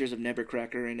find pictures of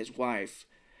Nevercracker and his wife.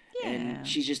 Yeah. And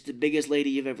she's just the biggest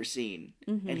lady you've ever seen.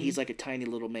 Mm-hmm. And he's like a tiny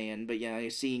little man. But yeah, you're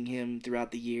seeing him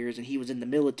throughout the years. And he was in the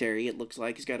military, it looks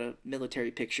like. He's got a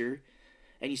military picture.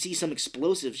 And you see some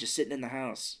explosives just sitting in the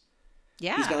house.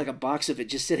 Yeah. He's got like a box of it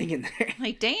just sitting in there.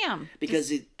 Like, damn.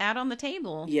 Because it out on the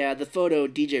table. Yeah, the photo,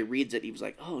 DJ reads it. He was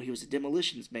like, oh, he was a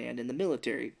demolitions man in the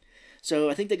military.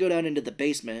 So I think they go down into the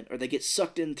basement, or they get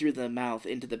sucked in through the mouth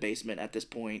into the basement at this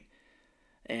point.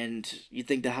 And you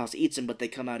think the house eats them, but they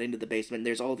come out into the basement, and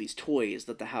there's all these toys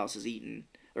that the house has eaten,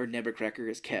 or Nevercracker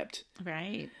has kept.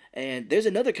 Right. And there's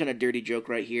another kind of dirty joke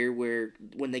right here, where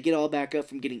when they get all back up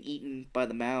from getting eaten by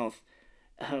the mouth,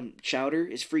 Chowder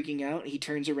is freaking out. He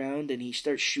turns around, and he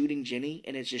starts shooting Ginny,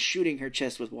 and it's just shooting her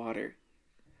chest with water.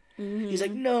 Mm-hmm. He's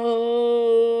like,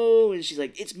 no! And she's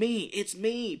like, it's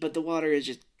me! But the water is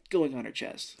just going on her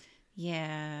chest.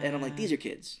 Yeah. And I'm like, these are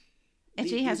kids. And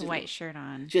she has a white shirt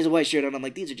on. She has a white shirt on. I'm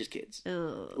like, these are just kids.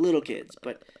 Ugh. Little kids.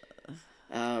 But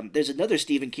there's another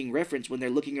Stephen King reference. When they're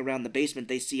looking around the basement,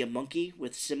 they see a monkey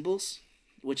with symbols,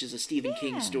 which is a Stephen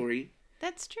King story.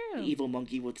 That's true. The evil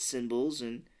monkey with symbols.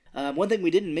 And one thing we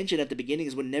didn't mention at the beginning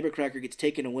is when Nevercracker gets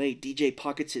taken away, DJ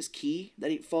pockets his key that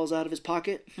he falls out of his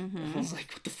pocket. Mm-hmm. I was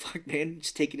like, what the fuck, man?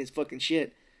 He's taking his fucking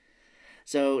shit.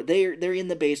 So they're in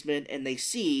the basement and they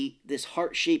see this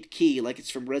heart-shaped key like it's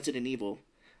from Resident Evil.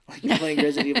 Like you're playing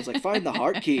Resident Evil, it's like find the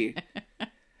heart key.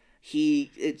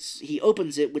 He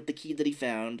opens it with the key that he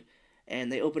found,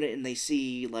 and they open it and they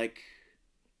see like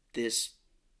this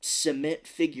cement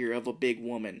figure of a big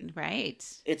woman. Right.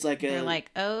 It's like they're like,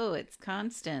 oh, it's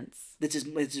Constance. It's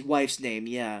his wife's name,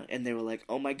 yeah. And they were like,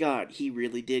 oh my god,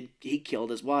 he killed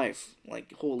his wife.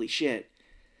 Like, holy shit.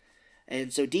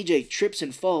 And so DJ trips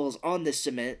and falls on this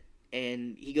cement,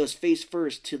 and he goes face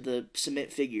first to the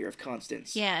cement figure of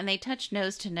Constance. Yeah, and they touch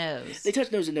nose to nose. They touch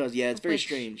nose to nose, yeah. It's very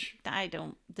strange.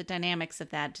 The dynamics of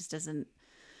that just doesn't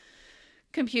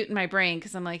compute in my brain,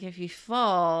 because I'm like, if you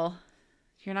fall,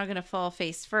 you're not going to fall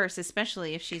face first,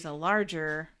 especially if she's a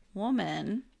larger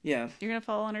woman. Yeah. You're going to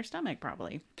fall on her stomach,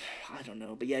 probably. I don't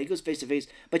know. But yeah, he goes face to face.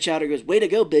 But Chowder goes, way to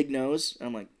go, big nose. And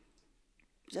I'm like,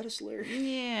 is that a slur?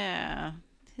 Yeah.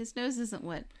 His nose isn't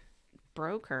what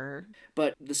broke her.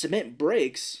 But the cement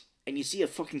breaks, and you see a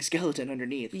fucking skeleton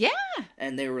underneath. Yeah.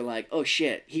 And they were like, oh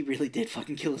shit, he really did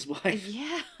fucking kill his wife.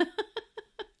 Yeah.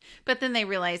 But then they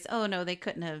realized, oh no, he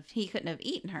couldn't have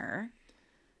eaten her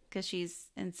because she's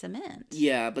in cement.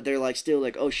 Yeah, but they're like still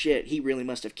like, oh shit, he really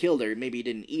must have killed her. Maybe he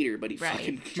didn't eat her, but he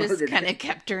fucking murdered her. Just kind of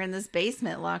kept her in this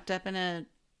basement, locked up in a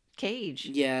cage.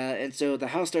 Yeah, and so the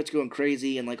house starts going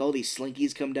crazy, and like all these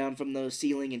slinkies come down from the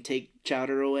ceiling and take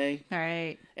Chowder away. All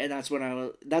right. And that's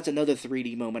another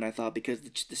 3D moment, I thought, because the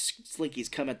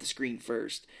slinkies come at the screen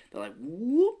first. They're like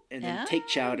whoop, and then take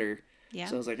Chowder. Yeah.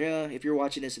 So I was like, yeah, if you're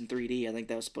watching this in 3D, I think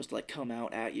that was supposed to like come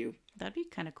out at you. That'd be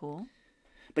kind of cool.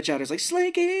 But Chowder's like,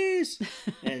 slinkies!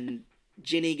 And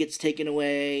Ginny gets taken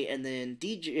away, and then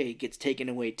DJ gets taken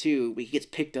away too. He gets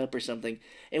picked up or something.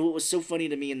 And what was so funny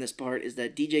to me in this part is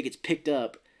that DJ gets picked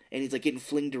up, and he's like getting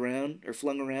flung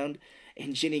around,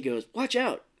 and Ginny goes, watch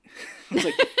out! I was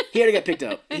like, he already got picked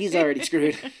up. He's already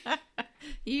screwed.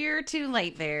 You're too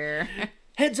late there.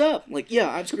 Heads up! Like, yeah,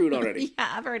 I'm screwed already.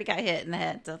 Yeah, I've already got hit in the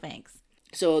head, so thanks.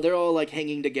 So they're all like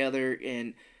hanging together,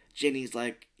 and Ginny's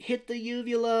like, hit the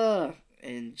uvula!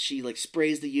 And she like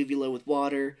sprays the uvula with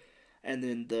water, and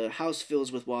then the house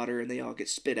fills with water, and they all get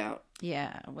spit out.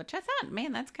 Yeah, which I thought,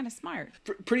 man, that's kind of smart.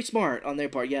 Pretty smart on their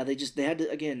part. Yeah, they had to,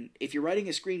 again, if you're writing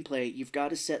a screenplay, you've got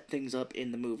to set things up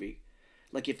in the movie.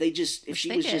 Like if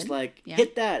she was just like,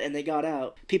 hit that, and they got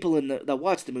out, people that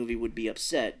watch the movie would be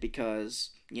upset because,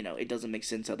 you know, it doesn't make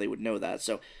sense how they would know that.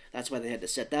 So that's why they had to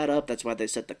set that up. That's why they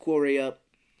set the quarry up.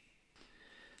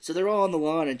 So they're all on the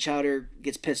lawn, and Chowder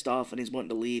gets pissed off, and he's wanting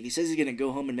to leave. He says he's going to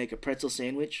go home and make a pretzel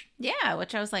sandwich. Yeah,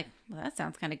 which I was like, well, that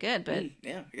sounds kind of good, but...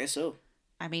 yeah, I guess so.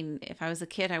 I mean, if I was a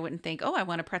kid, I wouldn't think, oh, I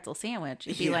want a pretzel sandwich.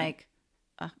 It'd be like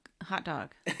a hot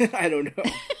dog. I don't know.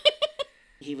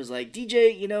 He was like,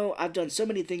 DJ, you know, I've done so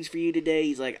many things for you today.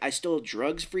 He's like, I stole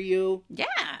drugs for you. Yeah.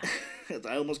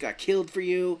 I almost got killed for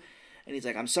you. And he's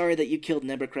like, I'm sorry that you killed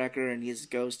Nebbercracker and his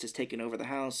ghost has taken over the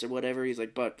house or whatever. He's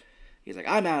like,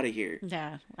 I'm out of here.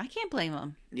 Yeah, I can't blame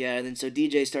him. Yeah, and then so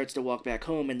DJ starts to walk back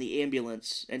home, and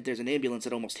there's an ambulance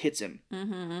that almost hits him.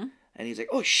 Mm-hmm. And he's like,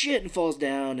 oh shit, and falls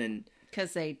down, and...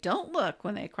 Because they don't look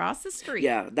when they cross the street.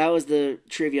 Yeah, that was the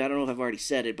trivia. I don't know if I've already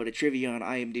said it, but a trivia on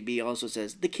IMDb also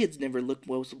says, the kids never look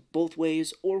both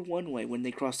ways or one way when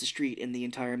they cross the street in the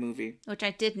entire movie. Which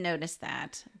I did notice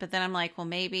that. But then I'm like, well,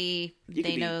 maybe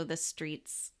they know the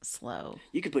street's slow.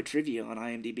 You could put trivia on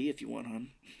IMDb if you want,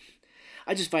 hon.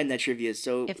 I just find that trivia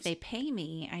so... If they pay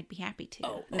me, I'd be happy to.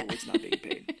 Oh, it's not being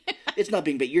paid. It's not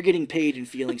being paid. You're getting paid and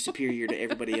feeling superior to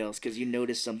everybody else because you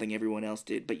noticed something everyone else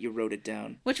did, but you wrote it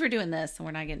down. Which we're doing this, and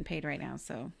we're not getting paid right now,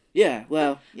 so... Yeah,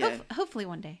 well, yeah. Hopefully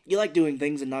one day. You like doing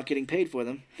things and not getting paid for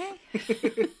them. Hey.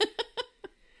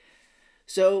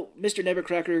 So, Mr.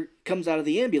 Nebbercracker comes out of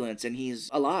the ambulance, and he's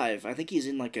alive. I think he's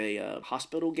in, like, a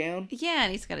hospital gown. Yeah,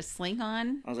 and he's got a sling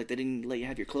on. I was like, they didn't let you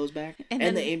have your clothes back?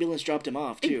 And the ambulance dropped him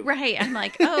off, too. Right. I'm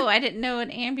like, oh, I didn't know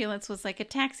an ambulance was like a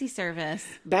taxi service.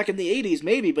 Back in the 80s,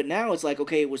 maybe, but now it's like,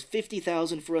 okay, it was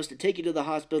 $50,000 for us to take you to the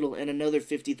hospital and another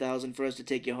 $50,000 for us to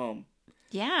take you home.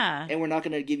 Yeah. And we're not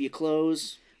going to give you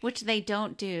clothes. Which they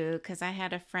don't do, because I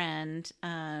had a friend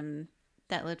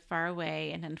that lived far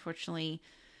away, and unfortunately...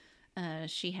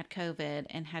 she had COVID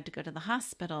and had to go to the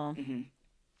hospital. Mm-hmm.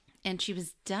 And she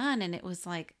was done, and it was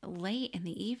like late in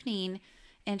the evening.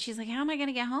 And she's like, how am I going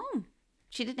to get home?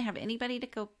 She didn't have anybody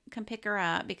to come pick her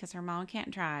up because her mom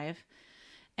can't drive.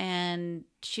 And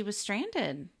she was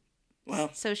stranded.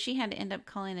 Wow. So she had to end up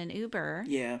calling an Uber.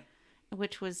 Yeah.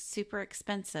 Which was super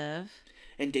expensive.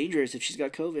 And dangerous if she's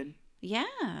got COVID.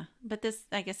 Yeah. But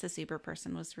I guess this Uber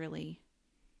person was really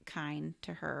kind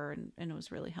to her and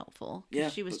was really helpful. Yeah.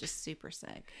 She was just super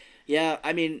sick. Yeah,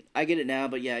 I mean, I get it now,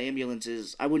 but yeah,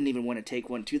 ambulances, I wouldn't even want to take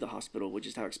one to the hospital, which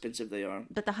is how expensive they are.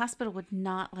 But the hospital would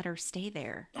not let her stay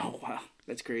there. Oh, wow.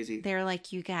 That's crazy. They're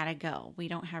like, you gotta go. We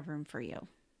don't have room for you.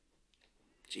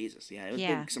 Jesus, yeah, it's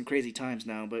been some crazy times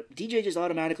now, but DJ just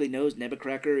automatically knows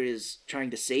Nebuchadnezzar is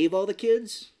trying to save all the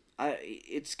kids.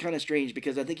 It's kind of strange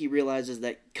because I think he realizes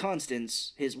that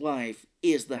Constance, his wife,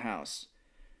 is the house.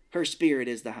 Her spirit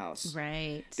is the house.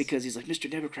 Right. Because he's like,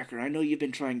 Mr. Nebuchadnezzar, I know you've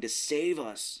been trying to save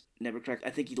us. Nebuchadnezzar,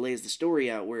 I think he lays the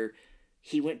story out where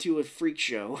he went to a freak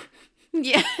show.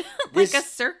 Yeah, like a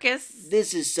circus.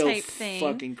 This is so type thing.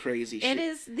 fucking crazy shit. It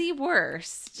is the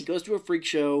worst. He goes to a freak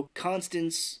show.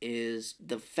 Constance is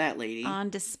the fat lady. On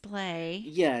display.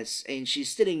 Yes, and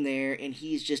she's sitting there, and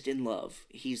he's just in love.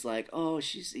 He's like, oh,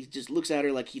 he just looks at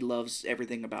her like he loves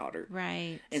everything about her.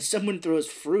 Right. And someone throws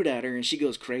fruit at her, and she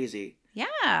goes crazy.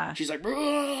 Yeah. She's like,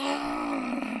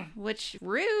 which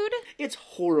rude. It's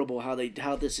horrible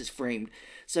how this is framed.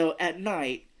 So at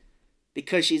night,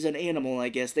 because she's an animal, I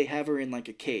guess they have her in like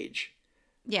a cage.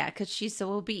 Yeah, because she's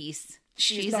so obese.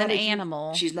 She's not an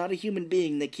animal. She's not a human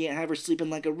being. They can't have her sleep in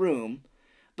like a room,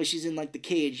 but she's in like the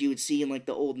cage you would see in like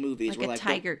the old movies, like a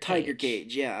tiger cage. Tiger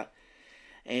cage, yeah.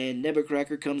 And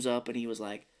Nebuchadnezzar comes up and he was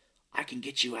like, "I can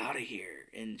get you out of here."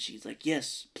 And she's like,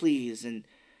 "Yes, please." And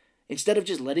instead of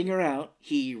just letting her out,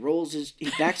 he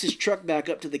backs his truck back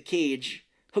up to the cage,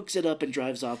 hooks it up, and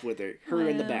drives off with her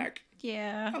in the back.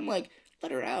 Yeah. I'm like,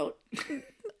 let her out.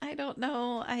 I don't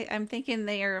know. I'm thinking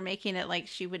they are making it like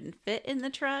she wouldn't fit in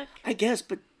the truck. I guess,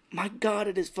 but my God,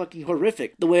 it is fucking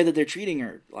horrific the way that they're treating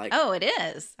her. Like, oh, it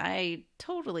is. I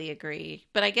totally agree.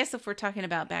 But I guess if we're talking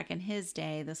about back in his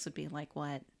day, this would be like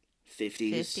what?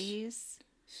 50s?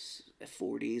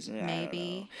 40s?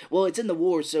 Maybe. Well, it's in the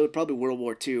war, so probably World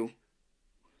War II.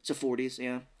 So 40s,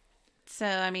 yeah. So,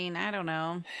 I mean, I don't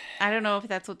know. I don't know if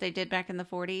that's what they did back in the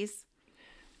 40s.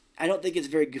 I don't think it's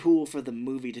very cool for the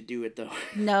movie to do it, though.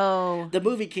 No. The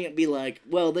movie can't be like,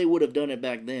 well, they would have done it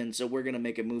back then, so we're going to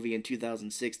make a movie in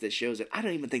 2006 that shows it. I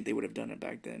don't even think they would have done it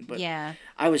back then. But yeah.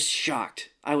 I was shocked.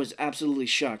 I was absolutely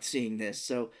shocked seeing this.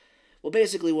 So, well,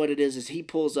 basically what it is he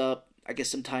pulls up, I guess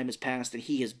some time has passed, and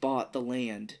he has bought the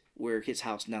land where his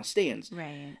house now stands.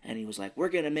 Right. And he was like, we're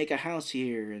going to make a house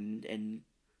here, and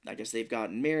I guess they've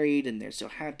gotten married, and they're so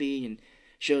happy, and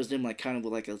shows them like kind of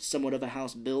like a somewhat of a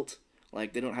house built.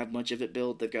 Like, they don't have much of it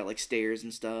built. They've got, like, stairs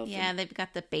and stuff. Yeah, and they've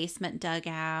got the basement dug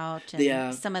out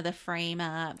and some of the frame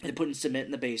up. They're putting cement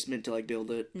in the basement to, like, build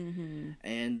it. Mm-hmm.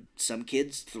 And some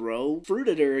kids throw fruit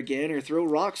at her again or throw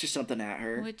rocks or something at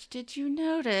her. Which, did you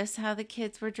notice how the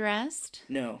kids were dressed?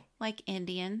 No. Like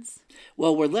Indians.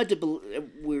 Well,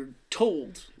 we're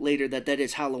told later that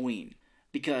is Halloween.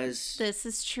 Because... This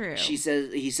is true. He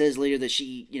says later that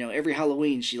she, every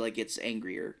Halloween she, like, gets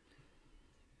angrier.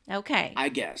 Okay. I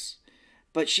guess.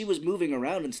 But she was moving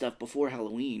around and stuff before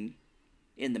Halloween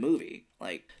in the movie.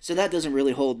 Like, so that doesn't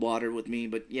really hold water with me.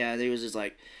 But yeah, there was just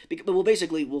like... But well,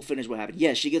 basically, we'll finish what happened.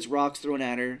 Yeah, she gets rocks thrown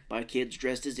at her by kids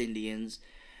dressed as Indians.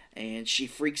 And she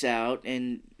freaks out.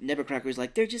 And Nebuchadnezzar's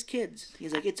like, they're just kids.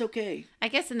 He's like, it's okay. I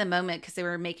guess in the moment, because they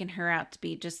were making her out to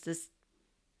be just this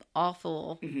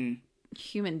awful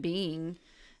human being.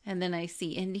 And then I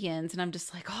see Indians and I'm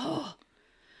just like,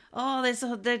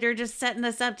 they're just setting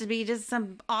this up to be just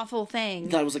some awful thing. You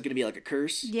thought it was like going to be like a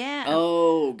curse? Yeah.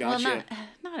 Oh, gotcha. Well,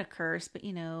 not a curse, but I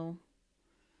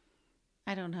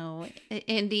don't know.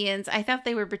 Indians. I thought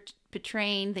they were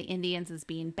portraying the Indians as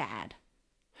being bad.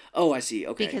 Oh, I see.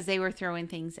 Okay. Because they were throwing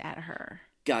things at her.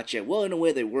 Gotcha. Well, in a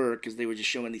way they were, because they were just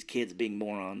showing these kids being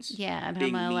morons. Yeah, and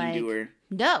being I'm mean like, to her.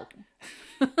 No.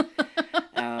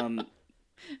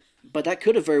 But that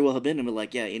could have very well have been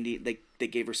like, yeah, they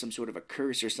gave her some sort of a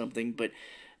curse or something. But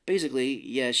basically,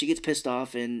 yeah, she gets pissed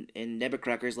off, and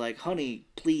Nebuchadnezzar's like, honey,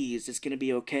 please, it's gonna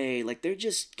be okay. Like, they're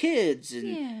just kids,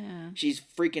 and she's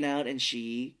freaking out, and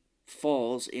she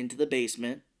falls into the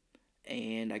basement,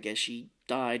 and I guess she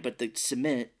died. But the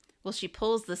cement. Well, she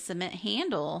pulls the cement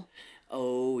handle.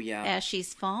 Oh yeah. As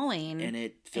she's falling, and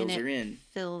it fills her in.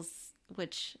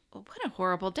 Which, what a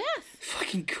horrible death.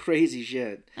 Fucking crazy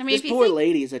shit. I mean, this poor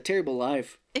lady is a terrible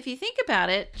life. If you think about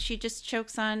it, she just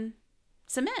chokes on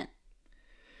cement.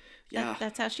 Yeah.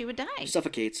 That's how she would die.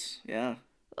 Suffocates, yeah.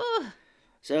 Ugh.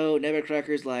 So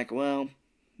Nebuchadnezzar's like, well,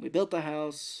 we built the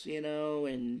house,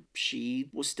 and she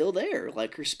was still there.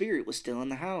 Like, her spirit was still in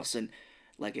the house. And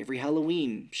like every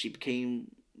Halloween, she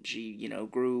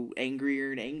grew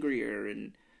angrier and angrier,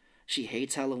 and she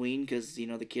hates Halloween because,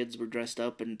 the kids were dressed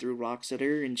up and threw rocks at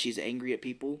her, and she's angry at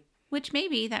people. Which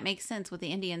maybe that makes sense with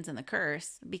the Indians and the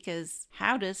curse, because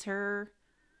how does her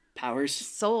powers,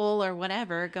 soul or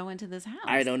whatever go into this house.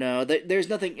 I don't know. There's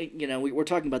nothing, we're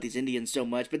talking about these Indians so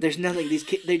much, but there's nothing.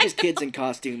 They're just kids in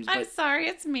costumes. I'm But sorry,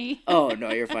 it's me. oh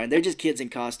no, you're fine. They're just kids in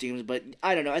costumes. But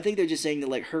I don't know. I think they're just saying that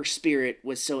like her spirit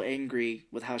was so angry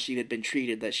with how she had been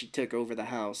treated that she took over the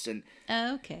house. And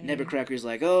Okay. Nebuchadnezzar's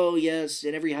like, oh yes,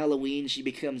 and every Halloween she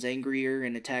becomes angrier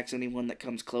and attacks anyone that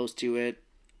comes close to it.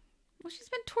 Well, she's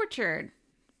been tortured.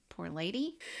 Poor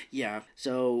lady. Yeah,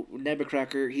 so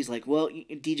Nebuchadnezzar, he's like, well,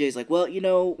 DJ's like, well,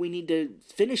 we need to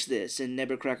finish this. And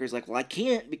Nebuchadnezzar's like, well, I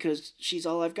can't because she's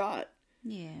all I've got.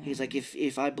 Yeah. He's like,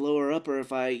 if I blow her up or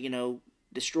if I,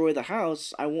 destroy the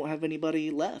house, I won't have anybody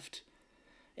left.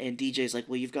 And DJ's like,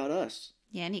 well, you've got us.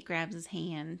 Yeah, and he grabs his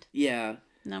hand. Yeah.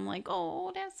 And I'm like,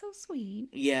 oh, that's so sweet.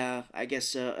 Yeah, I guess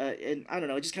so. And I don't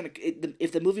know, it just kind of,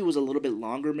 if the movie was a little bit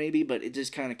longer maybe, but it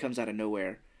just kind of comes out of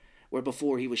nowhere. Where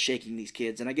before he was shaking these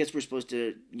kids. And I guess we're supposed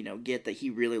to, get that he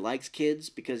really likes kids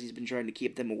because he's been trying to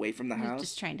keep them away from the house.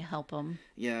 Just trying to help them.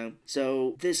 Yeah.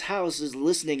 So this house is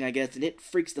listening, I guess, and it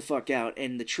freaks the fuck out.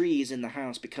 And the trees in the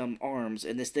house become arms.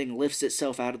 And this thing lifts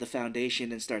itself out of the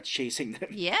foundation and starts chasing them.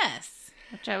 Yes.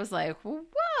 Which I was like,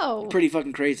 whoa. Pretty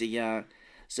fucking crazy, yeah.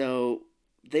 So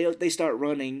they start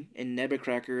running. And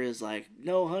Nebuchadnezzar is like,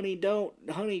 no, honey, don't.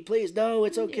 Honey, please, no,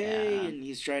 it's okay. Yeah. And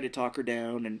he's trying to talk her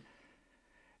down. And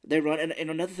they run, and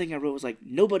another thing I wrote was like,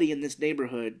 nobody in this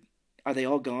neighborhood, are they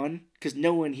all gone? Because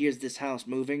no one hears this house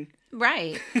moving.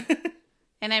 Right.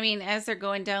 And I mean, as they're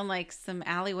going down like some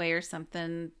alleyway or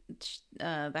something,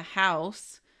 the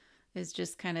house is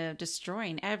just kind of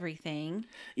destroying everything.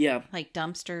 Yeah. Like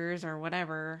dumpsters or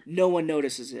whatever. No one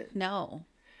notices it. No.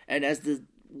 And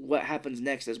what happens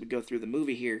next as we go through the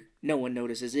movie here, no one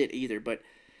notices it either. But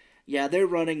yeah, they're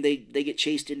running, they get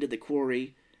chased into the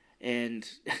quarry, and...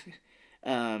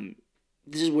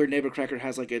 this is where Nebuchadnezzar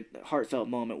has like a heartfelt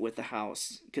moment with the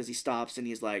house because he stops and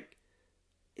he's like,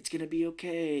 it's gonna be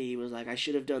okay. He was like, I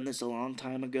should have done this a long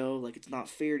time ago. Like, it's not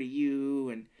fair to you.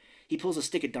 And he pulls a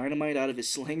stick of dynamite out of his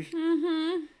sling.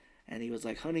 Mm-hmm. And he was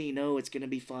like, honey, no, it's gonna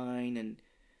be fine. And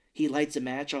he lights a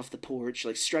match off the porch,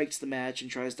 like strikes the match and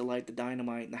tries to light the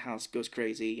dynamite, and the house goes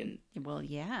crazy. And well,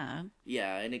 yeah.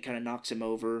 Yeah, and it kind of knocks him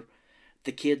over.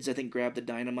 The kids, I think, grab the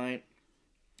dynamite.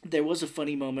 There was a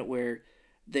funny moment where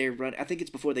they're run. I think it's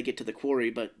before they get to the quarry,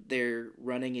 but they're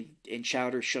running and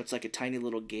Chowder shuts like a tiny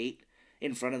little gate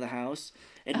in front of the house.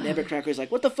 And Nebuchadnezzar's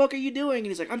like, what the fuck are you doing? And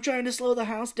he's like, I'm trying to slow the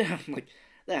house down. I'm like,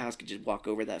 that house could just walk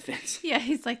over that fence. Yeah,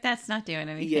 he's like, that's not doing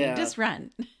anything. Yeah. Just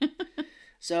run.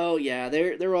 So, yeah,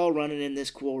 they're all running in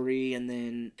this quarry, and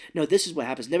then... No, this is what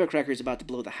happens. Nebuchadnezzar's about to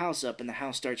blow the house up, and the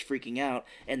house starts freaking out,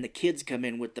 and the kids come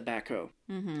in with the backhoe.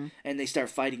 Mm-hmm. And they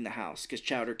start fighting the house, because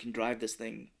Chowder can drive this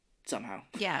thing somehow.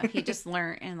 Yeah, he just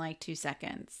learned in like 2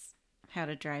 seconds how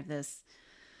to drive this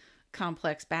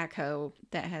complex backhoe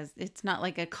that has... It's not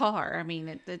like a car. I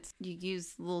mean, it's you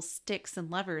use little sticks and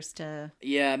levers to...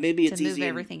 Yeah, maybe it's easy... To move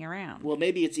everything around. Well,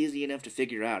 maybe it's easy enough to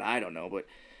figure out. I don't know, but...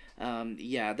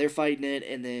 yeah, they're fighting it,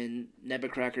 and then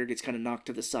Nebuchadnezzar gets kind of knocked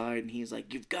to the side, and he's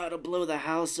like, you've got to blow the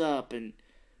house up, and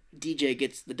DJ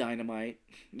gets the dynamite.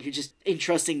 You're just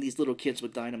entrusting these little kids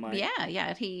with dynamite.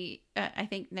 Yeah, he, I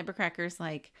think Nebuchadnezzar's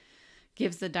like,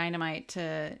 gives the dynamite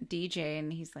to DJ,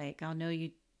 and he's like, I'll know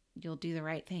you'll do the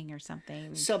right thing, or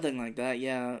something. Something like that,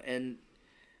 yeah, and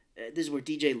this is where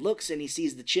DJ looks, and he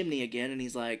sees the chimney again, and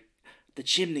he's like, the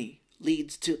chimney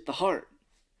leads to the heart.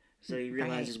 So he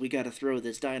realizes we got to throw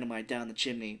this dynamite down the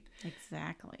chimney.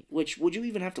 Exactly. Which, would you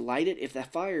even have to light it? If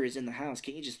that fire is in the house,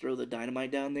 can't you just throw the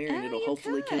dynamite down there and it'll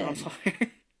hopefully get on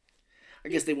fire? I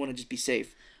guess they want to just be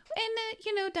safe.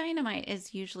 And, dynamite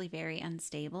is usually very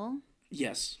unstable.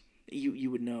 Yes. You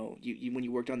would know. You when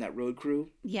you worked on that road crew?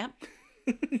 Yep.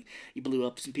 You blew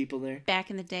up some people there?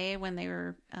 Back in the day when they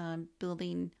were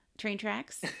building train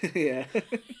tracks. Yeah.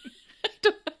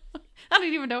 I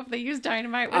don't even know if they used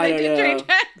dynamite when they did train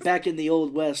tracks. Back in the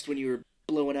Old West when you were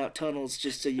blowing out tunnels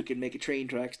just so you could make a train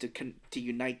tracks to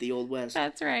unite the Old West.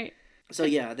 That's right. So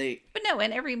yeah, But no,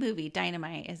 in every movie,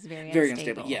 dynamite is very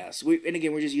unstable. Yes, and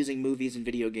again, we're just using movies and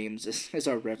video games as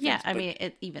our reference. Yeah, I mean,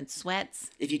 it even sweats.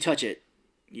 If you touch it,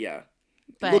 yeah.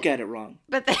 Look at it wrong.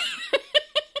 But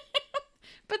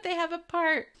they have a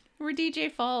part where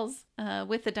DJ falls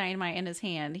with the dynamite in his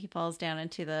hand. He falls down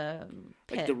into the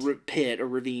pit. Like the pit or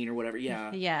ravine or whatever,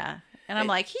 yeah. Yeah. And I'm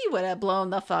like, he would have blown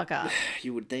the fuck up.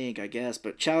 You would think, I guess.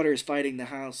 But Chowder is fighting the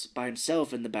house by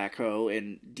himself in the backhoe,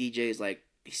 and DJ's like,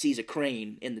 he sees a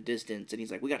crane in the distance, and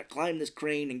he's like, we gotta climb this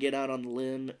crane and get out on the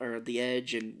limb, or the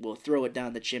edge, and we'll throw it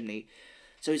down the chimney.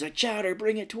 So he's like, Chowder,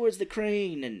 bring it towards the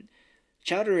crane, and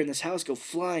Chowder and this house go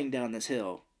flying down this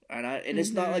hill. And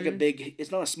it's not like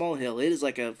it's not a small hill. It is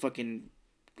like a fucking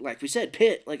like we said,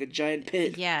 pit, like a giant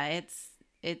pit. Yeah,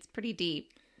 it's pretty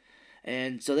deep.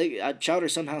 And so Chowder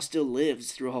somehow still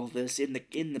lives through all this in the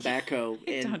backhoe.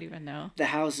 I And don't even know. the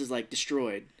house is like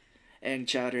destroyed. And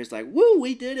Chowder's like, "Woo,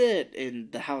 we did it!"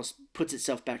 And the house puts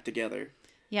itself back together.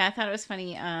 Yeah, I thought it was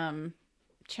funny.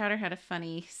 Chowder had a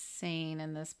funny saying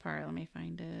in this part. Let me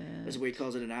find it. Is where he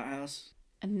calls it an outhouse.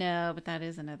 No, but that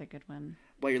is another good one.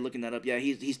 While you're looking that up, yeah,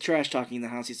 he's trash talking the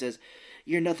house. He says,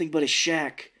 "You're nothing but a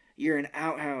shack. You're an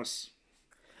outhouse."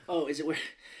 Oh, is it where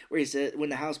he said when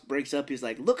the house breaks up, he's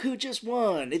like, "Look who just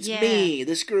won! It's me,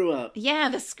 the screw up." Yeah,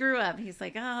 the screw up. He's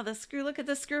like, "Oh, look at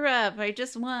the screw up! I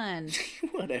just won."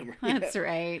 Whatever. That's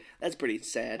right. That's pretty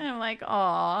sad. And I'm like,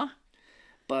 "Aw."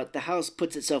 But the house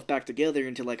puts itself back together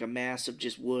into like a mass of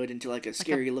just wood, into like a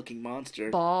scary looking monster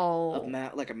ball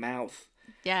of like a mouth.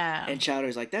 Yeah. And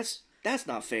Chowder's like, "That's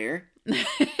not fair." You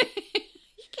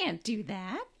can't do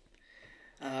that.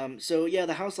 So yeah,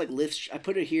 the house like lifts. I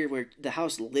put it here where the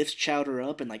house lifts Chowder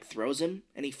up and like throws him,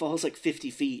 and he falls like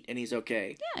 50 feet, and he's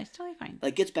okay. Yeah, he's totally fine.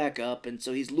 Like gets back up, and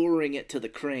so he's luring it to the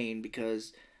crane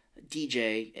because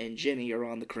DJ and Jenny are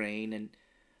on the crane, and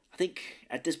I think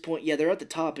at this point, yeah, they're at the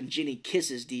top, and Jenny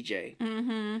kisses DJ.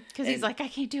 Mm-hmm. Because he's like, "I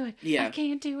can't do it. Yeah. I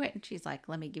can't do it." And she's like,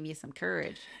 "Let me give you some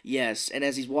courage." Yes, and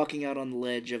as he's walking out on the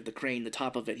ledge of the crane, the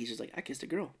top of it, he's just like, "I kissed a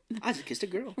girl. I just kissed a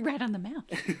girl." Right on the mouth.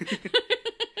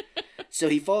 So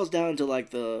he falls down to like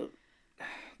the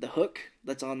hook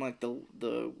that's on like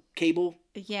the cable.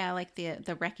 Yeah, like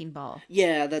the wrecking ball.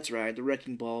 Yeah, that's right, the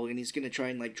wrecking ball, and he's gonna try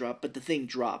and like drop, but the thing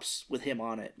drops with him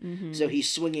on it. Mm-hmm. So he's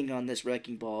swinging on this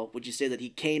wrecking ball. Would you say that he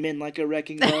came in like a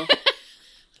wrecking ball?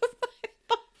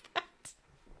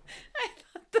 I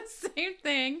thought the same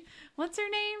thing. What's her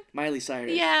name? Miley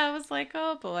Cyrus. Yeah, I was like,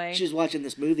 oh boy. She was watching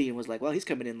this movie and was like, "Well, he's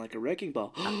coming in like a wrecking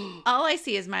ball." All I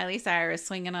see is Miley Cyrus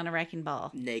swinging on a wrecking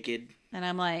ball. Naked. And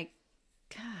I'm like,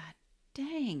 God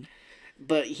dang.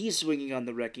 But he's swinging on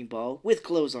the wrecking ball with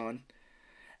clothes on.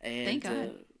 And, thank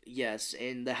God. Yes,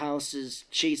 and the house is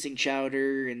chasing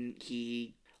Chowder, and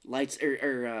he lights,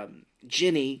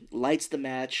 Ginny lights the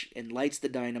match and lights the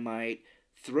dynamite,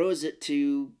 throws it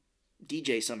to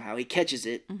DJ somehow. He catches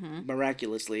it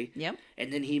miraculously. Yep.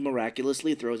 And then he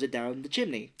miraculously throws it down the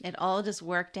chimney. It all just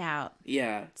worked out.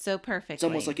 Yeah. So perfectly. It's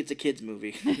almost like it's a kid's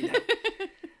movie. You know?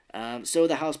 So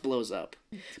the house blows up.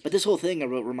 But this whole thing I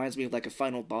wrote reminds me of like a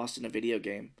final boss in a video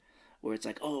game. Where it's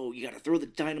like, oh, you gotta throw the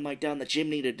dynamite down the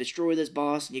chimney to destroy this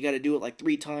boss, and you gotta do it like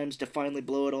 3 times to finally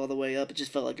blow it all the way up. It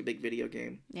just felt like a big video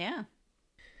game. Yeah.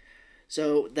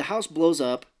 So the house blows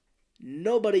up.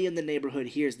 Nobody in the neighborhood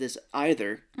hears this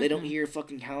either. They don't hear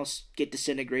fucking house get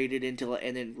disintegrated into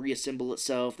and then reassemble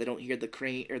itself. They don't hear the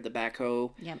crane or the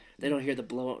backhoe. Yep. They don't hear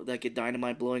the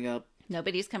dynamite blowing up.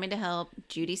 Nobody's coming to help.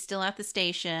 Judy's still at the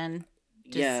station.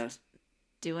 Just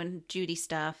doing Judy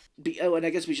stuff. And I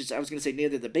guess I was going to say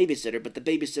neither the babysitter, but the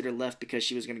babysitter left because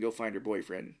she was going to go find her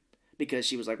boyfriend. Because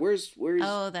she was like, where's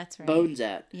oh, that's right. Bones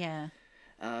at? Yeah.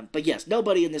 But yes,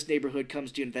 nobody in this neighborhood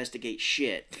comes to investigate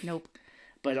shit. Nope.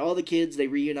 But all the kids, they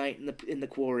reunite in the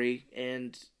quarry,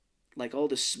 and like all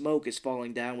the smoke is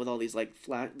falling down with all these like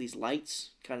these lights.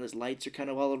 Kind of these lights are kind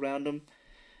of all around them.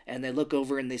 And they look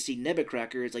over and they see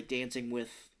Nebbecracker is like dancing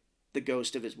with the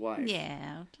ghost of his wife.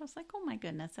 Yeah. I was like, oh my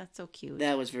goodness, that's so cute.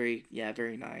 That was very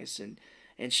nice.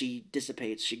 And she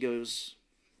dissipates. She goes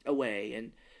away,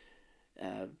 and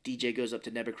DJ goes up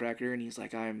to Nebbecracker, and he's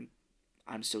like, I'm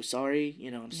so sorry.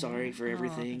 You know, I'm sorry for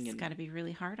everything. It's got to be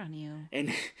really hard on you.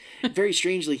 And very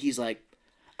strangely, he's like,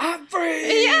 I'm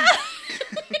free! Yeah!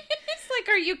 It's like,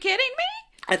 are you kidding me?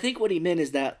 I think what he meant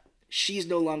is that she's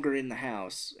no longer in the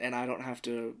house, and I don't have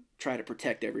to try to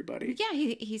protect everybody. Yeah,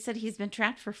 he said he's been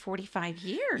trapped for 45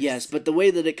 years. Yes, but the way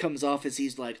that it comes off is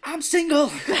he's like, I'm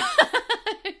single!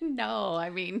 No, I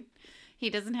mean, he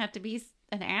doesn't have to be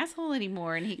an asshole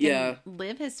anymore, and he can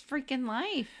live his freaking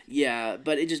life. Yeah,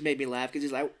 but it just made me laugh, because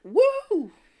he's like,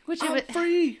 woo! I'm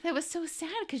free! That was so sad,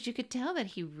 because you could tell that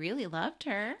he really loved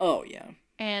her. Oh, yeah.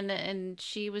 And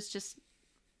she was just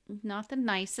not the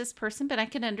nicest person, but I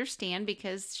could understand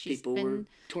because people were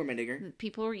tormenting her.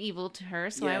 People were evil to her,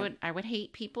 so I would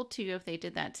hate people too if they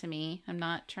did that to me. I'm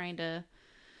not trying to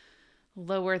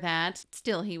lower that.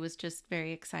 Still, he was just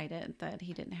very excited that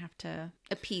he didn't have to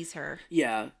appease her.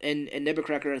 Yeah, and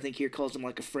Nebbecracker, I think here calls him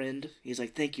like a friend. He's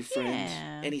like, thank you, friend.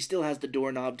 Yeah. And he still has the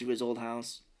doorknob to his old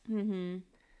house. Mm-hmm.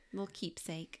 Little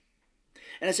keepsake.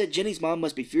 And I said, Jenny's mom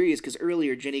must be furious because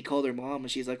earlier Jenny called her mom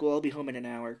and she's like, well, I'll be home in an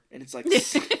hour. And it's like,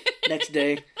 next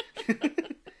day.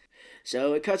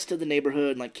 So it cuts to the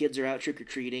neighborhood, and like kids are out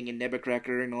trick-or-treating, and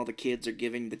Nebbecracker and all the kids are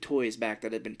giving the toys back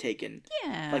that had been taken.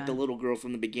 Yeah. Like the little girl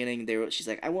from the beginning, she's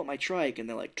like, I want my trike. And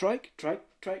they're like, trike, trike,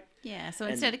 trike. Yeah, so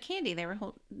instead of candy, they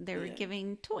were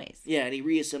giving toys. Yeah, and he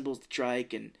reassembles the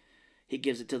trike, and he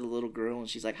gives it to the little girl, and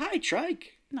she's like, "Hi,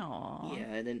 trike." Aww.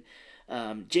 Yeah, and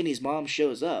then Jenny's mom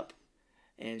shows up,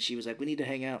 and she was like, "We need to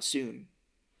hang out soon."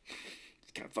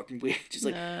 It's kind of fucking weird. She's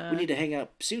like, "We need to hang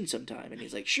out soon sometime," and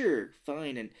he's like, "Sure,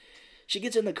 fine." And she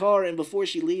gets in the car, and before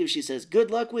she leaves, she says,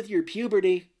 "Good luck with your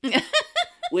puberty."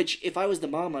 Which, if I was the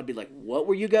mom, I'd be like, "What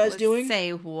were you guys doing?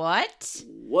 Say what?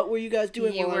 What were you guys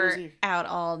doing You while I was were here? out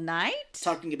all night?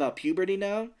 Talking about puberty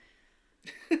now?"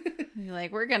 You're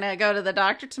like, we're gonna go to the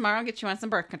doctor tomorrow and get you on some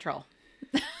birth control.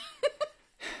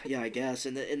 Yeah, I guess.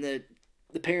 And the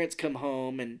parents come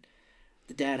home, and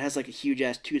the dad has like a huge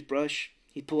ass toothbrush.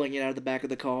 He's pulling it out of the back of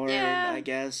the car, Yeah. and I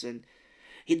guess, and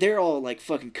they're all like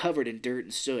fucking covered in dirt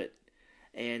and soot.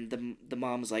 And the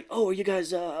mom's like, "Oh, are you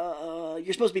guys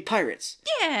you're supposed to be pirates?"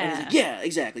 And Yeah. he's like, "Yeah,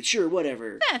 exactly, sure,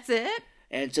 whatever." That's it.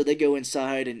 And so they go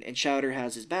inside, and Chowder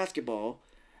has his basketball,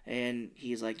 and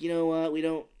he's like, "You know what? We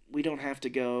don't have to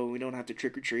go. We don't have to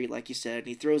trick or treat, like you said." And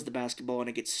he throws the basketball, and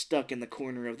it gets stuck in the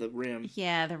corner of the rim.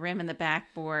 Yeah, the rim and the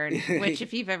backboard, which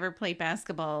if you've ever played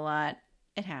basketball a lot,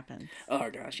 it happens. Oh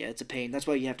gosh, yeah, it's a pain. That's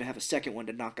why you have to have a second one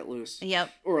to knock it loose.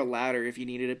 Yep. Or a ladder if you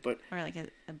needed it. But Or like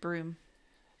a broom.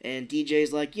 and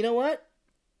DJ's like, "You know what?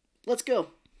 Let's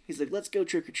go." He's like, "Let's go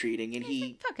trick or treating," and He's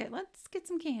like, fuck it, let's get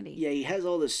some candy. yeah, he has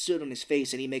all this soot on his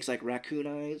face, and he makes like raccoon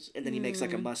eyes, and then he makes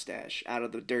like a mustache out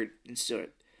of the dirt and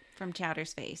soot. From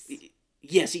Chowder's face.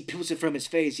 Yes, he pulls it from his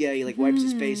face. Yeah, he like wipes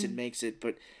his face and makes it.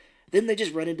 But then they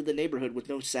just run into the neighborhood with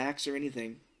no sacks or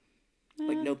anything,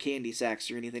 like no candy sacks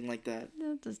or anything like that.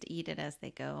 They'll just eat it as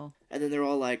they go. And then they're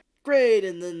all like, "Great!"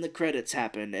 And then the credits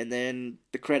happen, and then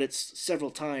the credits, several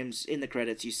times in the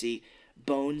credits, you see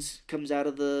Bones comes out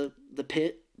of the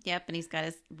pit, Yep, and he's got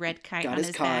his red kite got on his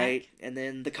his kite, back. and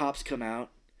then the cops come out,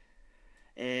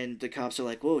 and the cops are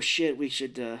like, "Whoa, shit, we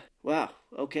should, wow,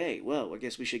 okay, well, I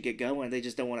guess we should get going." They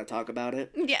just don't want to talk about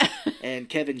it. Yeah. And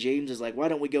Kevin James is like, "Why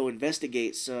don't we go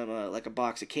investigate some, like a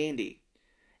box of candy?"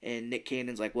 And Nick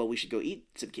Cannon's like, "Well, we should go eat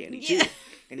some candy too." Yeah.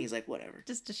 And he's like, "Whatever."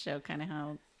 Just to show kind of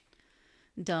how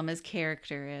dumb his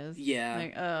character is. Yeah.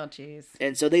 Like, oh, jeez.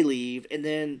 And so they leave, and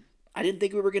then I didn't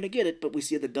think we were gonna get it, but we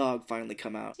see the dog finally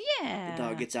come out. Yeah. The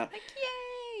dog gets out. Like,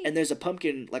 yay. And there's a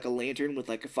pumpkin, like a lantern with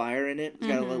like a fire in it. It's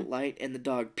got a little light, and the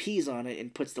dog pees on it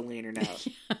and puts the lantern out.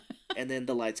 And then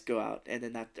the lights go out, and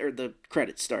then the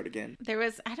credits start again. There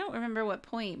was, I don't remember what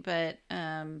point, but,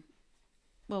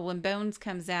 well, when Bones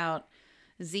comes out,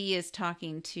 Z is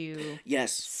talking to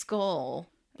Yes. Skull.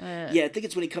 Yeah, I think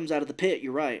it's when he comes out of the pit.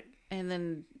 You're right. And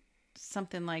then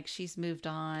something like she's moved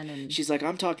on and She's like,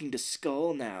 "I'm talking to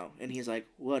Skull now," and he's like,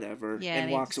 "Whatever," and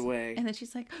he walks just- away. And then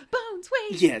she's like, Bones,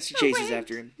 wait. Yeah, she Oh, chases wait."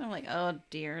 after him. I'm like, oh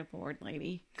dear Lord,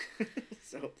 lady.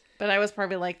 So But I was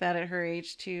probably like that at her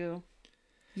age too.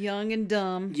 Young and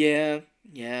dumb. yeah.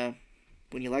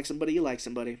 When you like somebody, you like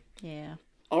somebody. Yeah.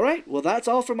 All right, well, that's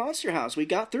all for Monster House. We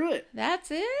got through it. That's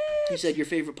it. You said your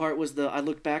favorite part was the "I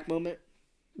look back" moment.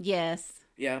 Yes.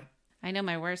 Yeah. I know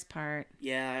my worst part.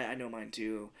 Yeah, I know mine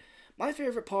too. My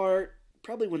favorite part,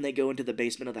 probably when they go into the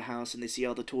basement of the house and they see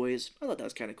all the toys. I thought that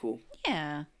was kind of cool.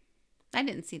 Yeah. I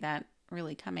didn't see that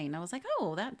really coming. I was like,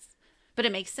 oh, but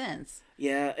it makes sense.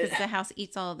 Yeah. Because the house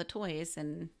eats all of the toys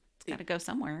and it's got to go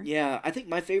somewhere. Yeah, I think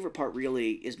my favorite part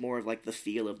really is more of like the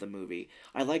feel of the movie.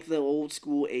 I like the old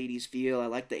school 80s feel. I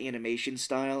like the animation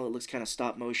style. It looks kind of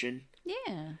stop motion.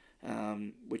 Yeah.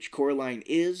 Which Coraline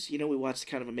is. You know, we watched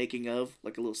kind of a making of,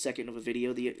 like a little second of a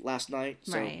video last night.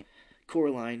 So Right.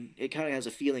 Coraline, it kind of has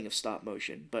a feeling of stop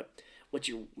motion. But what's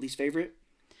your least favorite?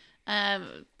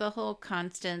 The whole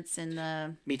Constance and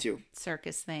the Me too.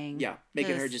 circus thing. Yeah,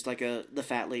 making her 'Cause- just like the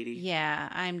fat lady. Yeah,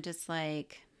 I'm just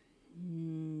like,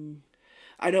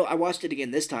 I know. I watched it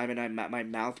again this time, and my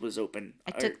mouth was open.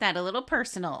 I took that a little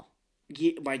personal.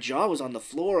 My jaw was on the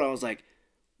floor. I was like,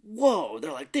 "Whoa!"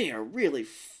 They're like, they are really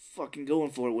fucking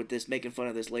going for it with this, making fun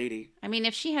of this lady. I mean,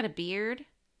 if she had a beard,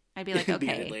 I'd be like, okay,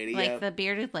 Bearded lady, like yeah. the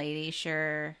bearded lady,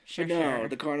 sure. But no, sure.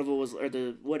 the carnival was, or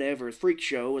the whatever freak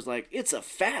show was like, it's a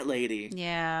fat lady,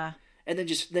 Yeah, and then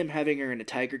just them having her in a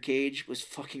tiger cage was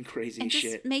fucking crazy and as just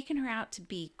shit. making her out to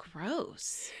be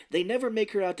gross. They never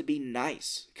make her out to be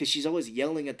nice because she's always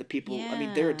yelling at the people. I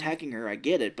mean, they're Yeah. attacking her. I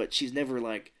get it, but she's never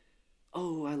like,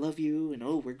 "Oh, I love you," and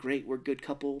 "Oh, we're great, we're a good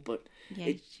couple." But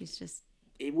Yeah, she's just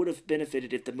it would have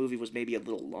benefited if the movie was maybe a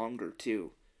little longer too,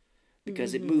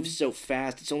 because Mm-hmm. it moves so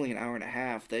fast. It's only an hour and a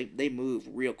half. They move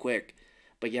real quick,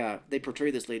 but yeah, they portray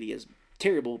this lady as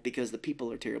terrible because the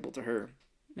people are terrible to her.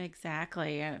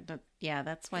 exactly. Yeah,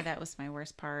 that's why that was my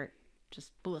worst part.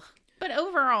 Just blech. But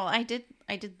overall, I did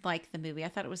like the movie. I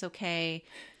thought it was okay.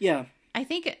 Yeah, I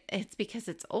think it's because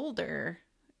it's older.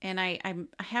 And I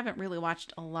haven't really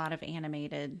watched a lot of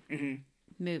animated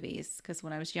movies because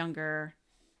when I was younger,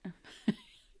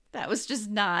 that was just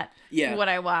not what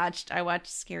I watched. I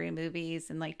watched scary movies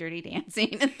and like Dirty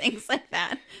Dancing and things like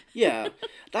that. Yeah,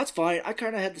 that's fine. I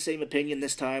kind of had the same opinion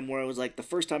this time where I was like, the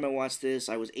first time I watched this,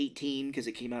 I was 18 because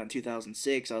it came out in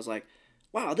 2006. I was like,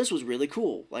 wow, this was really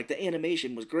cool. Like, the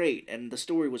animation was great and the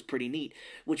story was pretty neat,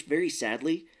 which very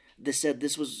sadly,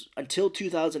 this was, until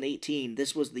 2018,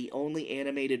 this was the only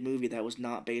animated movie that was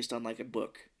not based on like a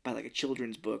book, by like a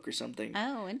children's book or something.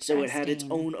 Oh, interesting. So it had its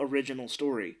own original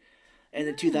story. And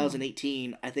in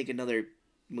 2018, I think another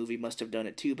movie must have done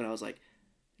it too, but I was like,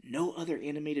 no other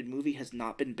animated movie has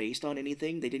not been based on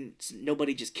anything.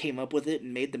 Nobody just came up with it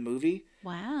and made the movie.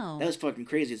 Wow. That was fucking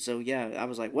crazy. So yeah, I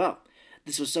was like, wow,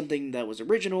 this was something that was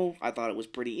original. I thought it was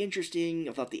pretty interesting.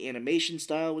 I thought the animation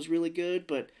style was really good,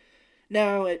 but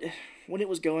no, when it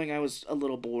was going, I was a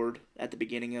little bored at the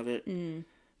beginning of it.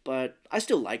 But I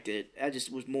still liked it. I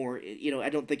just was more, I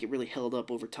don't think it really held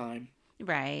up over time.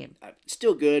 Right.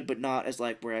 Still good, but not as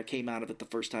like where I came out of it the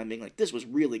first time being like, this was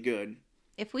really good.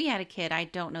 If we had a kid, I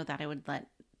don't know that I would let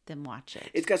them watch it.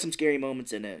 It's got some scary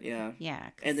moments in it, yeah. Yeah.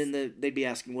 And then they'd be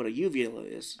asking what a uvula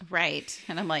is. Right.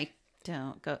 And I'm like,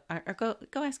 don't go, or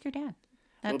go ask your dad.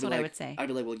 That's what I would say. I'd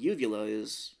be like, well, uvula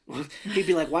is... He'd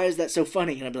be like, why is that so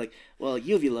funny? And I'd be like, well,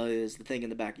 uvula is the thing in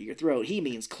the back of your throat. He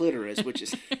means clitoris, which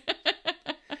is...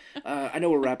 I know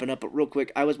we're wrapping up, but real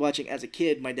quick, I was watching, as a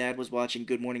kid, my dad was watching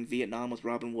Good Morning Vietnam with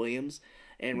Robin Williams,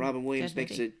 and Robin Williams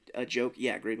makes a joke,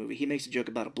 great movie, he makes a joke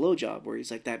about a blowjob, where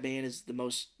he's like, that man is the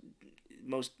most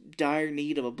dire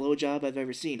need of a blowjob I've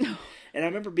ever seen. And I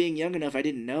remember being young enough, I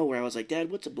didn't know, where I was like,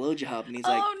 Dad, what's a blowjob? And he's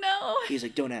like, oh no. He's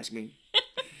like, don't ask me.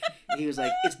 He was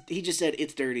like, he just said,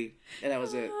 it's dirty, and that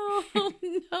was it. Oh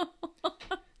no.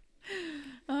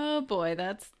 Oh boy,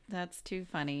 that's too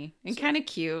funny and kind of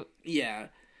cute. Yeah.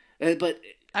 But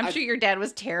I'm sure your dad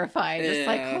was terrified, just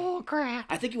like, oh crap.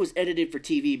 I think it was edited for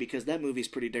TV because that movie's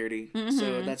pretty dirty.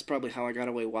 So that's probably how I got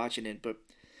away watching it. But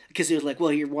because he was like,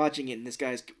 well, you're watching it and this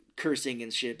guy's cursing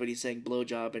and shit, but he's saying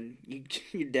blowjob and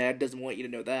your dad doesn't want you to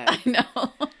know that. I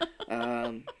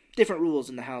know. Different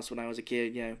rules in the house when I was a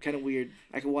kid. Yeah, kind of weird.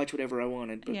 I could watch whatever I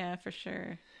wanted. But... Yeah, for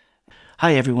sure.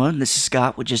 Hi everyone, this is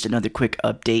Scott with just another quick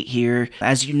update here.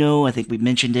 As you know, I think we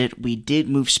mentioned it, we did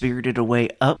move Spirited Away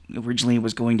up. Originally it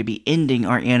was going to be ending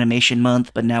our animation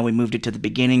month, but now we moved it to the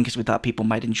beginning because we thought people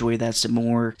might enjoy that some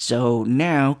more. So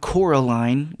now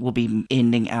Coraline will be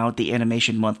ending out the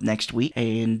animation month next week,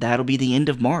 and that'll be the end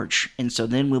of March. And so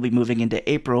then we'll be moving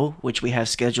into April, which we have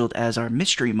scheduled as our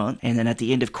mystery month. And then at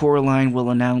the end of Coraline, we'll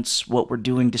announce what we're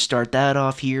doing to start that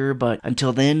off here. But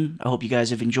until then, I hope you guys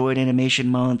have enjoyed animation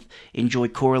month. Enjoy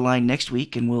Coraline next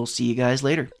week, and we'll see you guys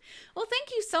later. Well,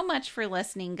 thank you so much for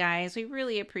listening, guys. We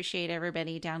really appreciate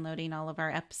everybody downloading all of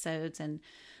our episodes and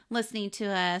listening to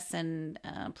us. And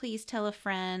please tell a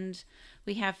friend.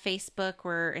 We have Facebook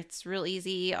where it's real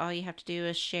easy. All you have to do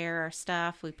is share our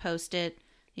stuff. We post it.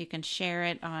 You can share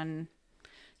it on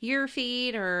your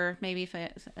feed or maybe if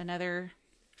it's another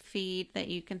feed that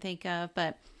you can think of.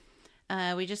 But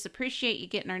we just appreciate you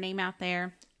getting our name out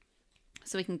there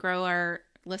so we can grow our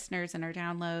listeners and our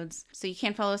downloads. So you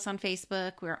can follow us on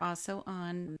Facebook. We're also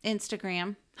on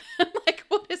Instagram. Like,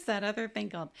 what is that other thing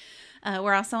called?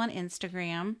 We're also on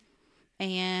Instagram.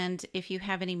 And if you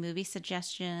have any movie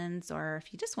suggestions or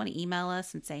if you just want to email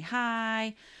us and say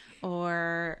hi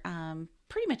or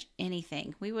pretty much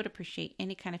anything, we would appreciate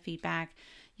any kind of feedback.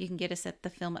 You can get us at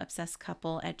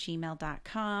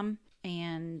thefilmobsessedcouple@gmail.com.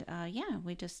 And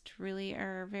we just really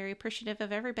are very appreciative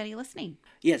of everybody listening.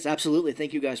 Yes, absolutely.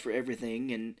 Thank you guys for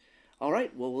everything. And all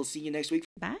right, well, we'll see you next week.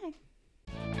 Bye.